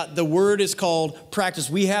talked about, the word is called practice.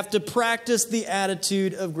 We have to practice the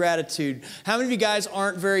attitude of gratitude. How many of you guys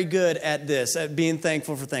aren't very good at this, at being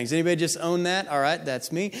thankful for things? Anybody just own that? All right,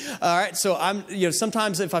 that's me. All right, so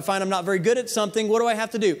sometimes if I find I'm not very good at something, what do I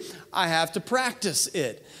have to do? I have to practice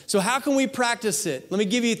it. So how can we practice it? Let me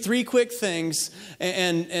give you 3 quick things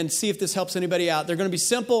and see if this helps anybody out. They're going to be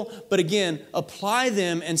simple, but again, apply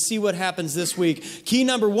them and see what happens this week. Key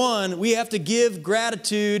number 1, we have to give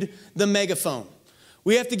gratitude the megaphone.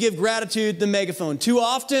 We have to give gratitude the megaphone. Too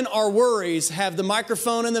often our worries have the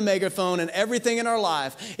microphone and the megaphone and everything in our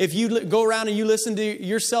life. If you go around and you listen to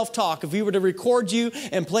your self-talk, if we were to record you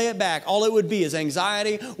and play it back, all it would be is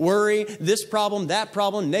anxiety, worry, this problem, that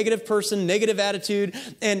problem, negative person, negative attitude.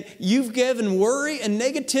 And you've given worry and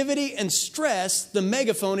negativity and stress the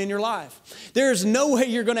megaphone in your life. There's no way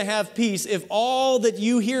you're going to have peace if all that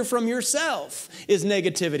you hear from yourself is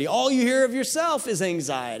negativity. All you hear of yourself is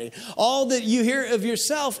anxiety. All that you hear of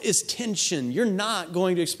yourself is tension. You're not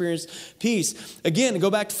going to experience peace. Again, go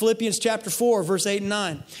back to Philippians chapter 4, verse 8 and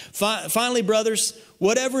 9. Finally, brothers,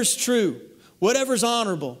 whatever is true, whatever's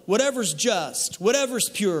honorable, whatever's just, whatever's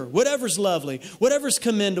pure, whatever's lovely, whatever's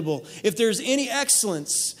commendable, if there's any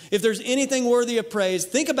excellence, if there's anything worthy of praise,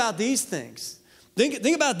 think about these things.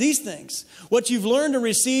 Think about these things. What you've learned and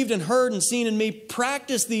received and heard and seen in me,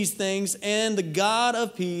 practice these things, and the God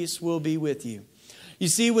of peace will be with you. You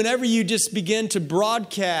see, whenever you just begin to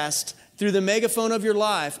broadcast through the megaphone of your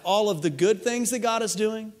life all of the good things that God is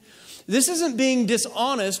doing, this isn't being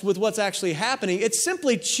dishonest with what's actually happening. It's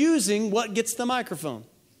simply choosing what gets the microphone.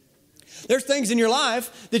 There's things in your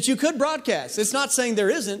life that you could broadcast. It's not saying there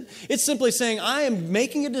isn't. It's simply saying I am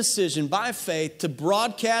making a decision by faith to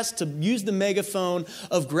broadcast, to use the megaphone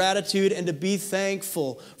of gratitude and to be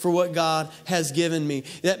thankful for what God has given me.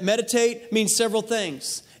 That meditate means several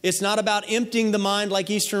things. It's not about emptying the mind like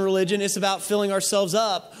Eastern religion. It's about filling ourselves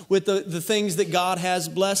up with the things that God has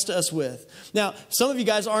blessed us with. Now, some of you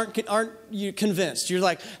guys aren't you convinced. You're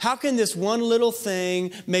like, how can this one little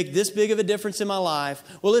thing make this big of a difference in my life?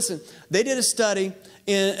 Well, listen, they did a study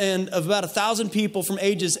of about 1,000 people from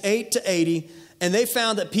ages 8 to 80. And they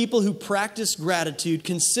found that people who practice gratitude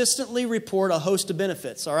consistently report a host of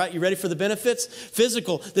benefits. All right, you ready for the benefits?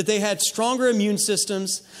 Physical, that they had stronger immune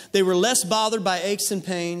systems. They were less bothered by aches and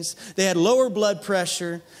pains. They had lower blood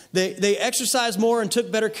pressure. They exercised more and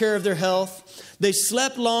took better care of their health. They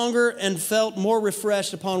slept longer and felt more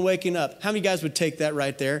refreshed upon waking up. How many guys would take that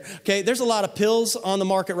right there? Okay, there's a lot of pills on the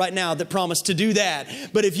market right now that promise to do that.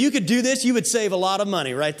 But if you could do this, you would save a lot of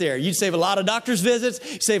money right there. You'd save a lot of doctor's visits,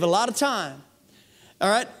 save a lot of time. All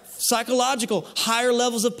right, psychological, higher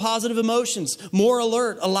levels of positive emotions, more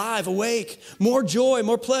alert, alive, awake, more joy,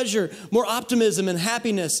 more pleasure, more optimism and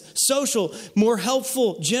happiness. Social, more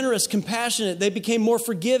helpful, generous, compassionate. They became more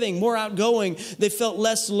forgiving, more outgoing. They felt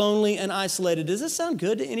less lonely and isolated. Does this sound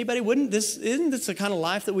good to anybody? Isn't this the kind of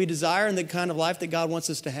life that we desire and the kind of life that God wants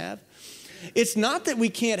us to have? It's not that we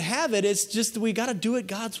can't have it. It's just that we got to do it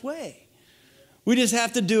God's way. We just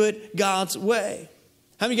have to do it God's way.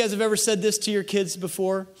 How many of you guys have ever said this to your kids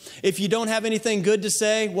before? If you don't have anything good to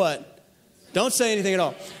say, what? Don't say anything at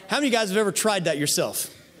all. How many of you guys have ever tried that yourself?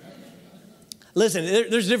 Listen,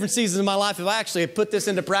 there's different seasons in my life. If I actually had put this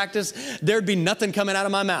into practice, there'd be nothing coming out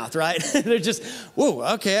of my mouth, right? They're just,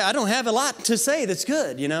 whoa, okay, I don't have a lot to say that's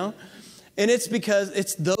good, you know? And it's because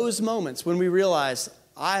it's those moments when we realize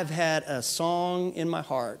I've had a song in my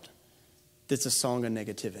heart that's a song of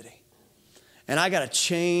negativity. And I got to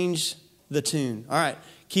change the tune. All right.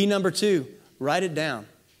 Key number 2, write it down.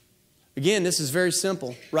 Again, this is very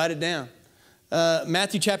simple. Write it down.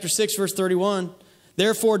 Matthew chapter 6, verse 31.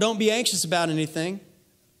 Therefore, don't be anxious about anything.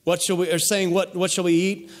 What shall we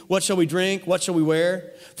eat? What shall we drink? What shall we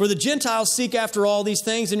wear? For the Gentiles seek after all these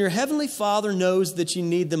things, and your heavenly Father knows that you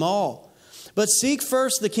need them all. But seek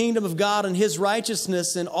first the kingdom of God and his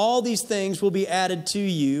righteousness, and all these things will be added to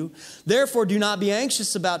you. Therefore, do not be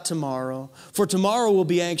anxious about tomorrow, for tomorrow will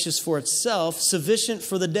be anxious for itself. Sufficient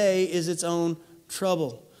for the day is its own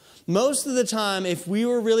trouble. Most of the time, if we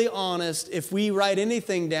were really honest, if we write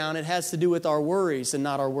anything down, it has to do with our worries and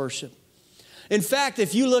not our worship. In fact,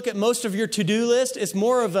 if you look at most of your to-do list, it's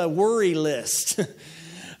more of a worry list.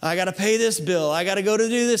 I got to pay this bill. I got to go to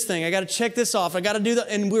do this thing. I got to check this off. I got to do that.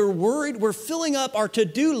 And we're worried. We're filling up our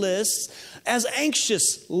to-do lists as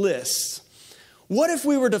anxious lists. What if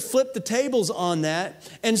we were to flip the tables on that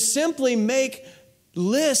and simply make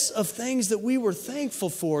lists of things that we were thankful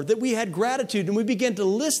for, that we had gratitude, and we began to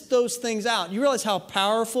list those things out? You realize how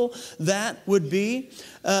powerful that would be?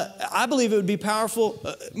 I believe it would be powerful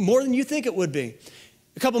more than you think it would be.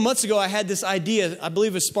 A couple months ago, I had this idea, I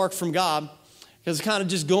believe it was sparked from God. because I was kind of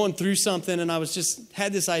just going through something, and I was just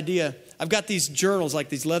had this idea. I've got these journals, like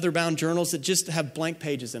these leather-bound journals that just have blank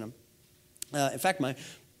pages in them. In fact, my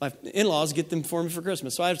in-laws get them for me for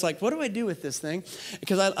Christmas. So I was like, what do I do with this thing?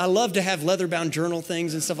 Because I love to have leather-bound journal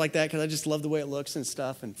things and stuff like that, because I just love the way it looks and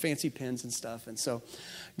stuff, and fancy pens and stuff. And so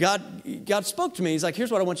God spoke to me. He's like,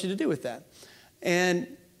 here's what I want you to do with that. And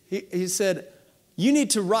he said, you need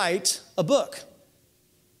to write a book.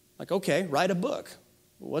 Like, okay, write a book.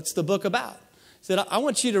 What's the book about? He said, I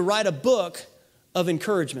want you to write a book of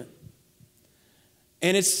encouragement.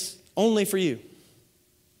 And it's only for you.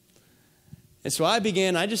 And so I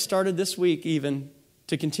just started this week even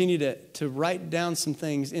to continue to write down some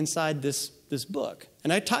things inside this book.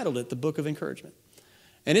 And I titled it The Book of Encouragement.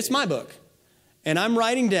 And it's my book. And I'm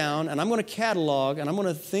writing down, and I'm going to catalog, and I'm going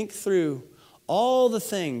to think through all the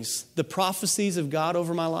things, the prophecies of God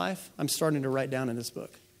over my life, I'm starting to write down in this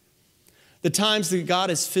book. The times that God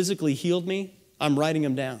has physically healed me, I'm writing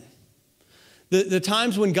them down. The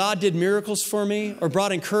times when God did miracles for me, or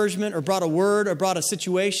brought encouragement, or brought a word, or brought a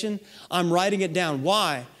situation, I'm writing it down.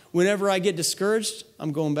 Why? Whenever I get discouraged,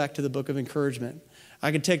 I'm going back to the book of encouragement.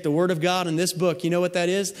 I can take the word of God in this book. You know what that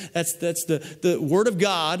is? That's the word of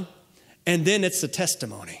God, and then it's the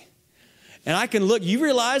testimony. And I can look, you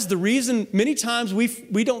realize the reason many times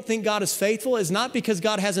we don't think God is faithful is not because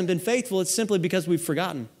God hasn't been faithful, it's simply because we've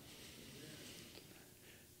forgotten.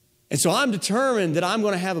 And so I'm determined that I'm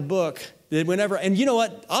going to have a book that whenever, and you know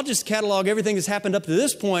what, I'll just catalog everything that's happened up to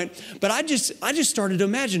this point, but I just started to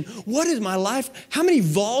imagine, what is my life? How many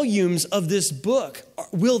volumes of this book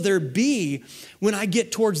will there be when I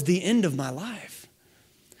get towards the end of my life?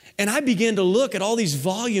 And I began to look at all these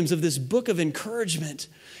volumes of this book of encouragement.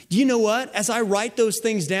 Do you know what? As I write those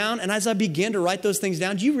things down, and as I began to write those things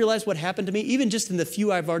down, do you realize what happened to me? Even just in the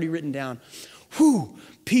few I've already written down. Whew,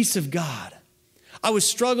 peace of God. I was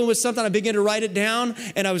struggling with something. I began to write it down,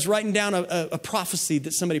 and I was writing down a prophecy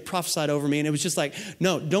that somebody prophesied over me. And it was just like,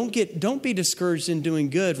 no, don't be discouraged in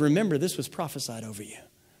doing good. Remember, this was prophesied over you.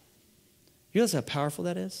 You realize how powerful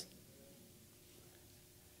that is?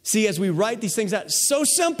 See, as we write these things out, so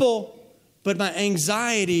simple, but my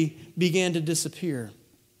anxiety began to disappear.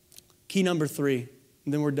 Key number 3,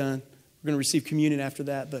 and then we're done. We're going to receive communion after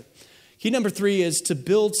that. But key number 3 is to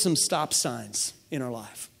build some stop signs in our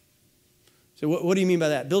life. So what do you mean by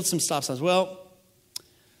that? Build some stop signs. Well,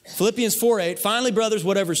 Philippians 4:8, finally, brothers,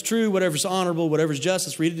 whatever's true, whatever's honorable, whatever's just,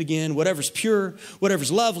 let's read it again, whatever's pure,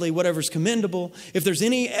 whatever's lovely, whatever's commendable, if there's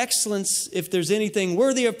any excellence, if there's anything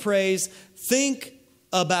worthy of praise, think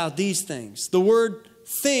about these things. The word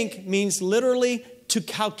think means literally to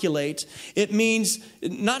calculate. It means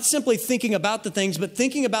not simply thinking about the things, but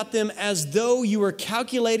thinking about them as though you were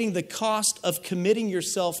calculating the cost of committing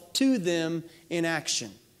yourself to them in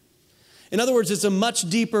action. In other words, it's a much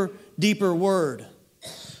deeper word.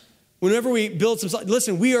 Whenever we build some,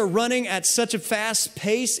 listen, we are running at such a fast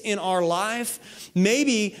pace in our life.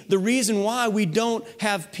 Maybe the reason why we don't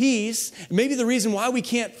have peace, maybe the reason why we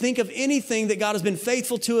can't think of anything that God has been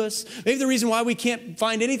faithful to us, maybe the reason why we can't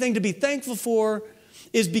find anything to be thankful for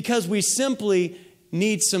is because we simply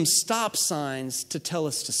need some stop signs to tell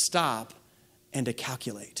us to stop and to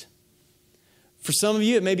calculate. For some of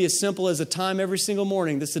you, it may be as simple as a time every single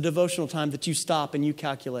morning that's a devotional time that you stop and you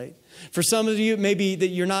calculate. For some of you, it may be that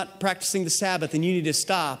you're not practicing the Sabbath and you need to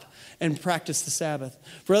stop and practice the Sabbath.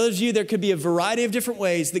 For others of you, there could be a variety of different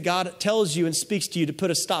ways that God tells you and speaks to you to put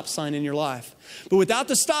a stop sign in your life. But without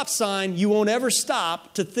the stop sign, you won't ever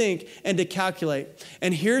stop to think and to calculate.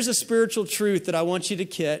 And here's a spiritual truth that I want you to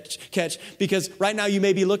catch, because right now you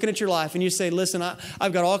may be looking at your life and you say, listen,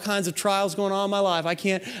 I've got all kinds of trials going on in my life.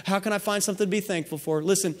 How can I find something to be thankful for?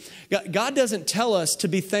 Listen, God doesn't tell us to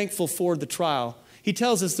be thankful for the trial. He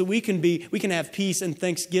tells us that we can have peace and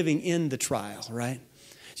thanksgiving in the trial, right?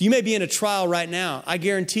 So you may be in a trial right now. I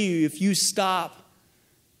guarantee you, if you stop,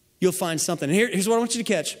 you'll find something. And here's what I want you to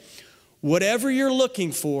catch. Whatever you're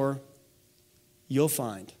looking for, you'll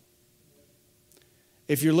find.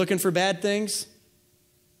 If you're looking for bad things,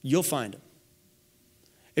 you'll find them.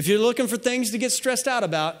 If you're looking for things to get stressed out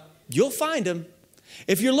about, you'll find them.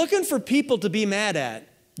 If you're looking for people to be mad at,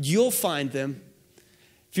 you'll find them.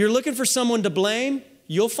 If you're looking for someone to blame,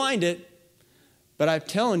 you'll find it. But I'm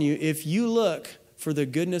telling you, if you look for the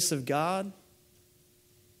goodness of God,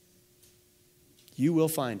 you will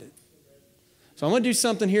find it. So I'm going to do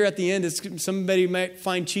something here at the end that somebody might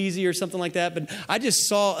find cheesy or something like that, but I just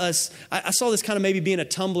saw I saw this kind of maybe being a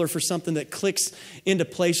tumbler for something that clicks into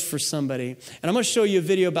place for somebody. And I'm going to show you a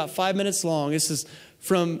video about 5 minutes long. This is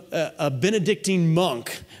from a Benedictine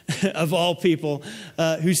monk, of all people,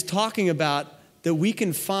 who's talking about that we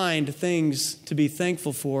can find things to be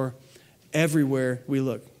thankful for everywhere we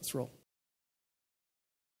look. Let's roll.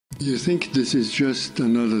 You think this is just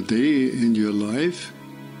another day in your life?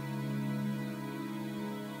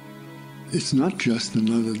 It's not just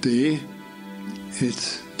another day.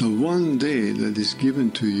 It's the one day that is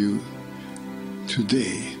given to you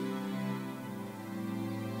today.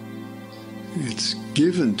 It's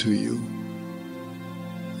given to you.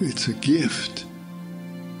 It's a gift.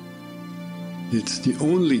 It's the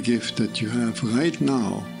only gift that you have right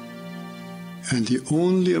now. And the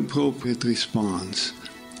only appropriate response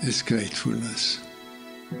is gratefulness.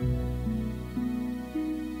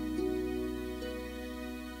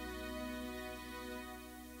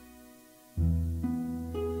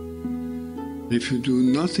 If you do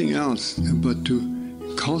nothing else but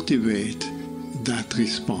to cultivate that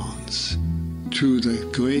response to the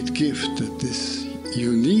great gift that this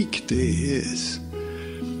unique day is,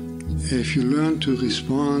 if you learn to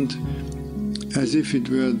respond as if it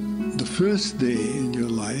were the first day in your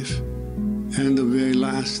life and the very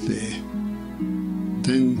last day,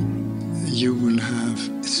 then you will have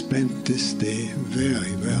spent this day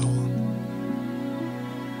very well.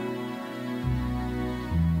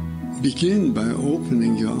 Begin by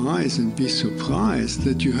opening your eyes and be surprised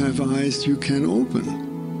that you have eyes you can open.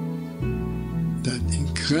 That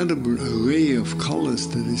incredible array of colors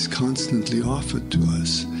that is constantly offered to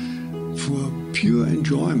us for pure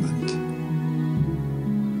enjoyment.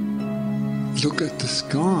 Look at the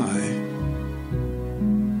sky.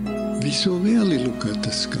 We so rarely look at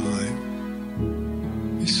the sky.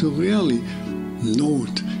 We so rarely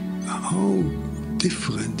note how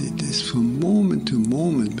different it is from moment to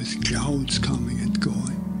moment with clouds coming and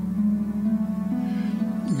going.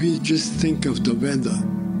 We just think of the weather,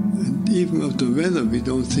 and even of the weather we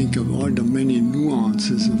don't think of all the many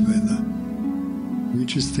nuances of weather. We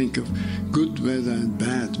just think of good weather and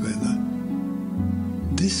bad weather.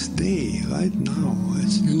 This day, right now,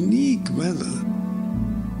 it's unique weather.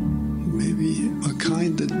 Maybe a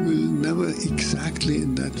kind that will never exactly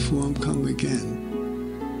in that form come again.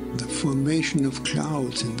 The formation of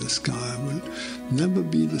clouds in the sky will never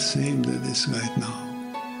be the same that is right now.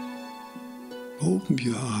 Open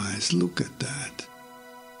your eyes, look at that.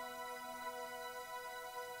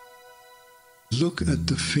 Look at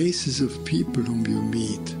the faces of people whom you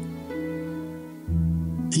meet.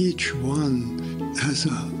 Each one has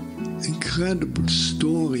an incredible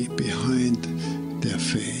story behind their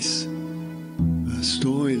face. A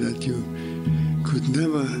story that you could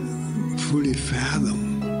never fully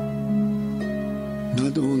fathom.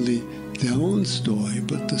 Not only their own story,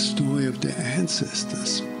 but the story of their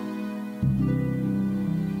ancestors.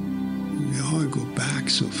 We all go back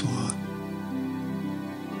so far.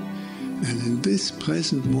 And in this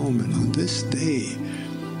present moment, on this day,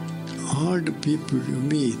 all the people you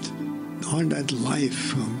meet, all that life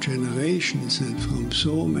from generations and from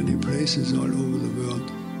so many places all over the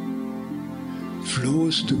world,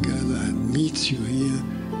 flows together and meets you here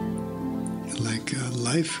like a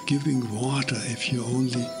life-giving water if you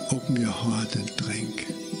only open your heart and drink.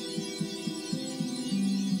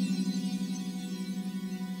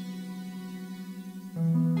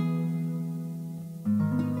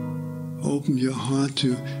 Open your heart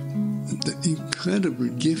to the incredible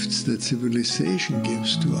gifts that civilization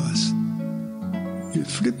gives to us. You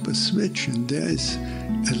flip a switch and there is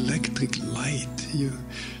electric light. You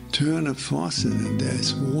turn a faucet and there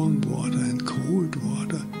is warm water and cold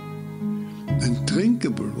water and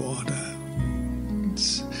drinkable water.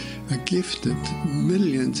 It's a gift that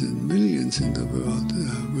millions and millions in the world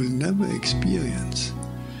will never experience.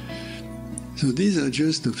 So these are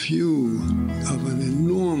just a few of an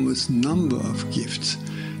enormous number of gifts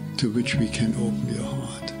to which we can open your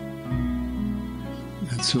heart.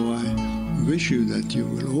 And so I wish you that you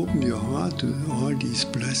will open your heart to all these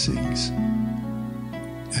blessings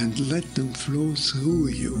and let them flow through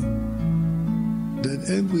you, that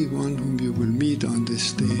everyone whom you will meet on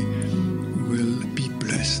this day will be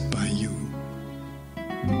blessed by you.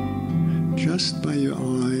 Just by your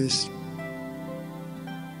eyes,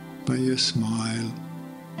 by your smile,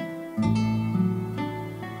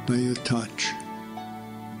 by your touch,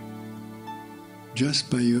 just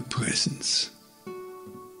by your presence.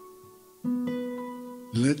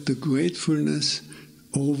 Let the gratefulness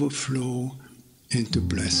overflow into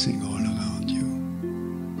blessing all around you.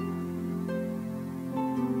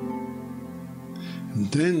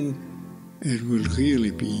 And then it will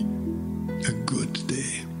really be a good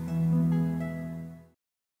day.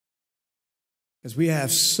 Because we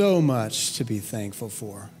have so much to be thankful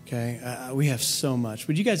for, okay? We have so much.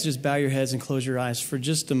 Would you guys just bow your heads and close your eyes for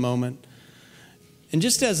just a moment? And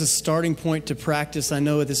just as a starting point to practice, I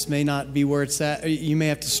know this may not be where it's at. You may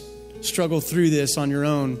have to struggle through this on your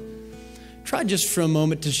own, try just for a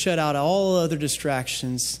moment to shut out all other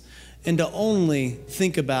distractions and to only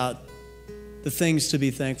think about the things to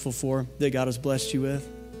be thankful for that God has blessed you with.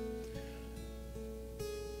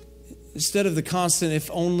 Instead of the constant, if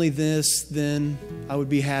only this, then I would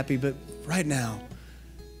be happy. But right now,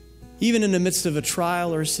 even in the midst of a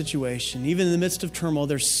trial or a situation, even in the midst of turmoil,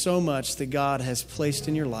 there's so much that God has placed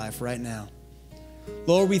in your life right now.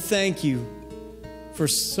 Lord, we thank you for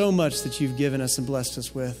so much that you've given us and blessed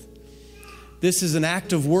us with. This is an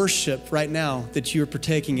act of worship right now that you're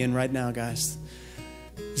partaking in right now, guys.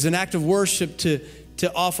 It's an act of worship to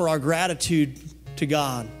offer our gratitude to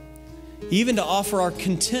God, even to offer our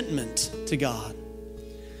contentment to God.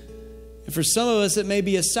 And for some of us, it may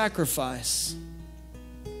be a sacrifice.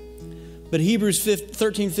 But Hebrews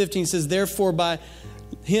 13:15 says, therefore by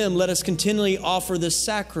him let us continually offer the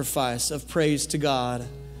sacrifice of praise to God.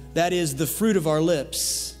 That is the fruit of our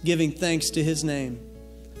lips, giving thanks to his name.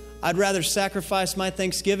 I'd rather sacrifice my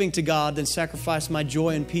thanksgiving to God than sacrifice my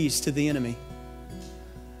joy and peace to the enemy.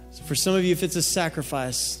 So for some of you, if it's a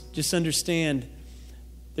sacrifice, just understand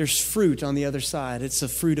there's fruit on the other side. It's a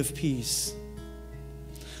fruit of peace.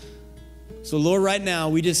 So Lord, right now,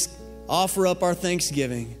 we just offer up our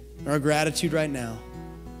thanksgiving, our gratitude right now.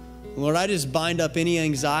 Lord, I just bind up any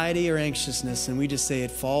anxiety or anxiousness, and we just say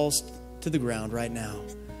it falls to the ground right now.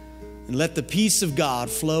 And let the peace of God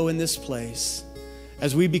flow in this place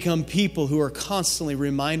as we become people who are constantly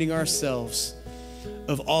reminding ourselves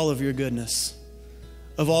of all of your goodness,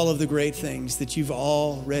 of all of the great things that you've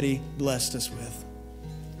already blessed us with.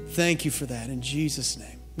 Thank you for that in Jesus'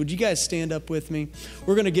 name. Would you guys stand up with me?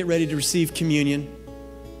 We're going to get ready to receive communion.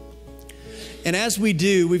 And as we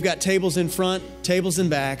do, we've got tables in front, tables in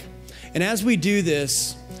back. And as we do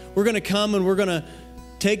this, we're going to come and we're going to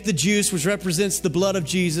take the juice, which represents the blood of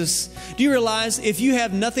Jesus. Do you realize if you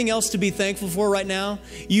have nothing else to be thankful for right now,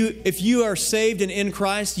 if you are saved and in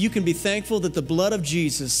Christ, you can be thankful that the blood of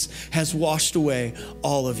Jesus has washed away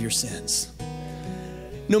all of your sins.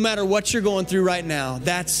 No matter what you're going through right now,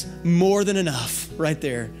 that's more than enough right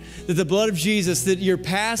there. That the blood of Jesus, that your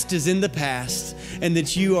past is in the past and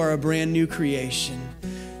that you are a brand new creation.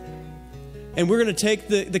 And we're going to take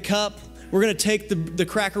the cup. We're going to take the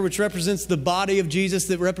cracker, which represents the body of Jesus,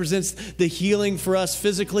 that represents the healing for us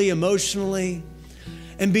physically, emotionally,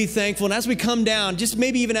 and be thankful. And as we come down, just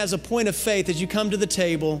maybe even as a point of faith, as you come to the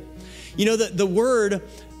table, you know that the word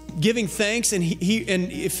giving thanks in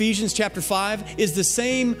Ephesians chapter 5 is the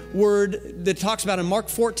same word that talks about in Mark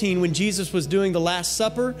 14 when Jesus was doing the Last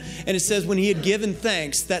Supper. And it says when he had given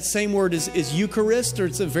thanks, that same word is Eucharist, or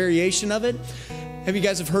it's a variation of it. Have you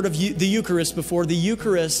guys heard of the Eucharist before? The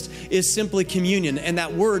Eucharist is simply communion, and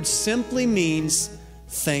that word simply means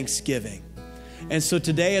thanksgiving. And so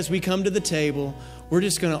today, as we come to the table, we're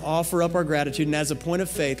just going to offer up our gratitude, and as a point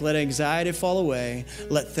of faith, let anxiety fall away,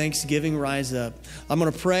 let thanksgiving rise up. I'm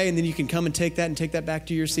going to pray, and then you can come and take that back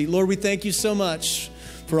to your seat. Lord, we thank you so much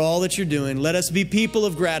for all that you're doing. Let us be people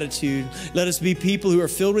of gratitude. Let us be people who are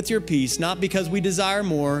filled with your peace, not because we desire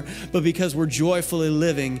more, but because we're joyfully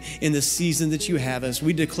living in the season that you have us.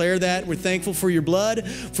 We declare that. We're thankful for your blood,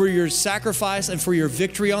 for your sacrifice, and for your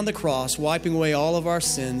victory on the cross, wiping away all of our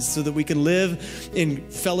sins so that we can live in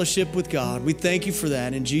fellowship with God. We thank you for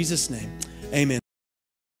that. In Jesus' name, amen.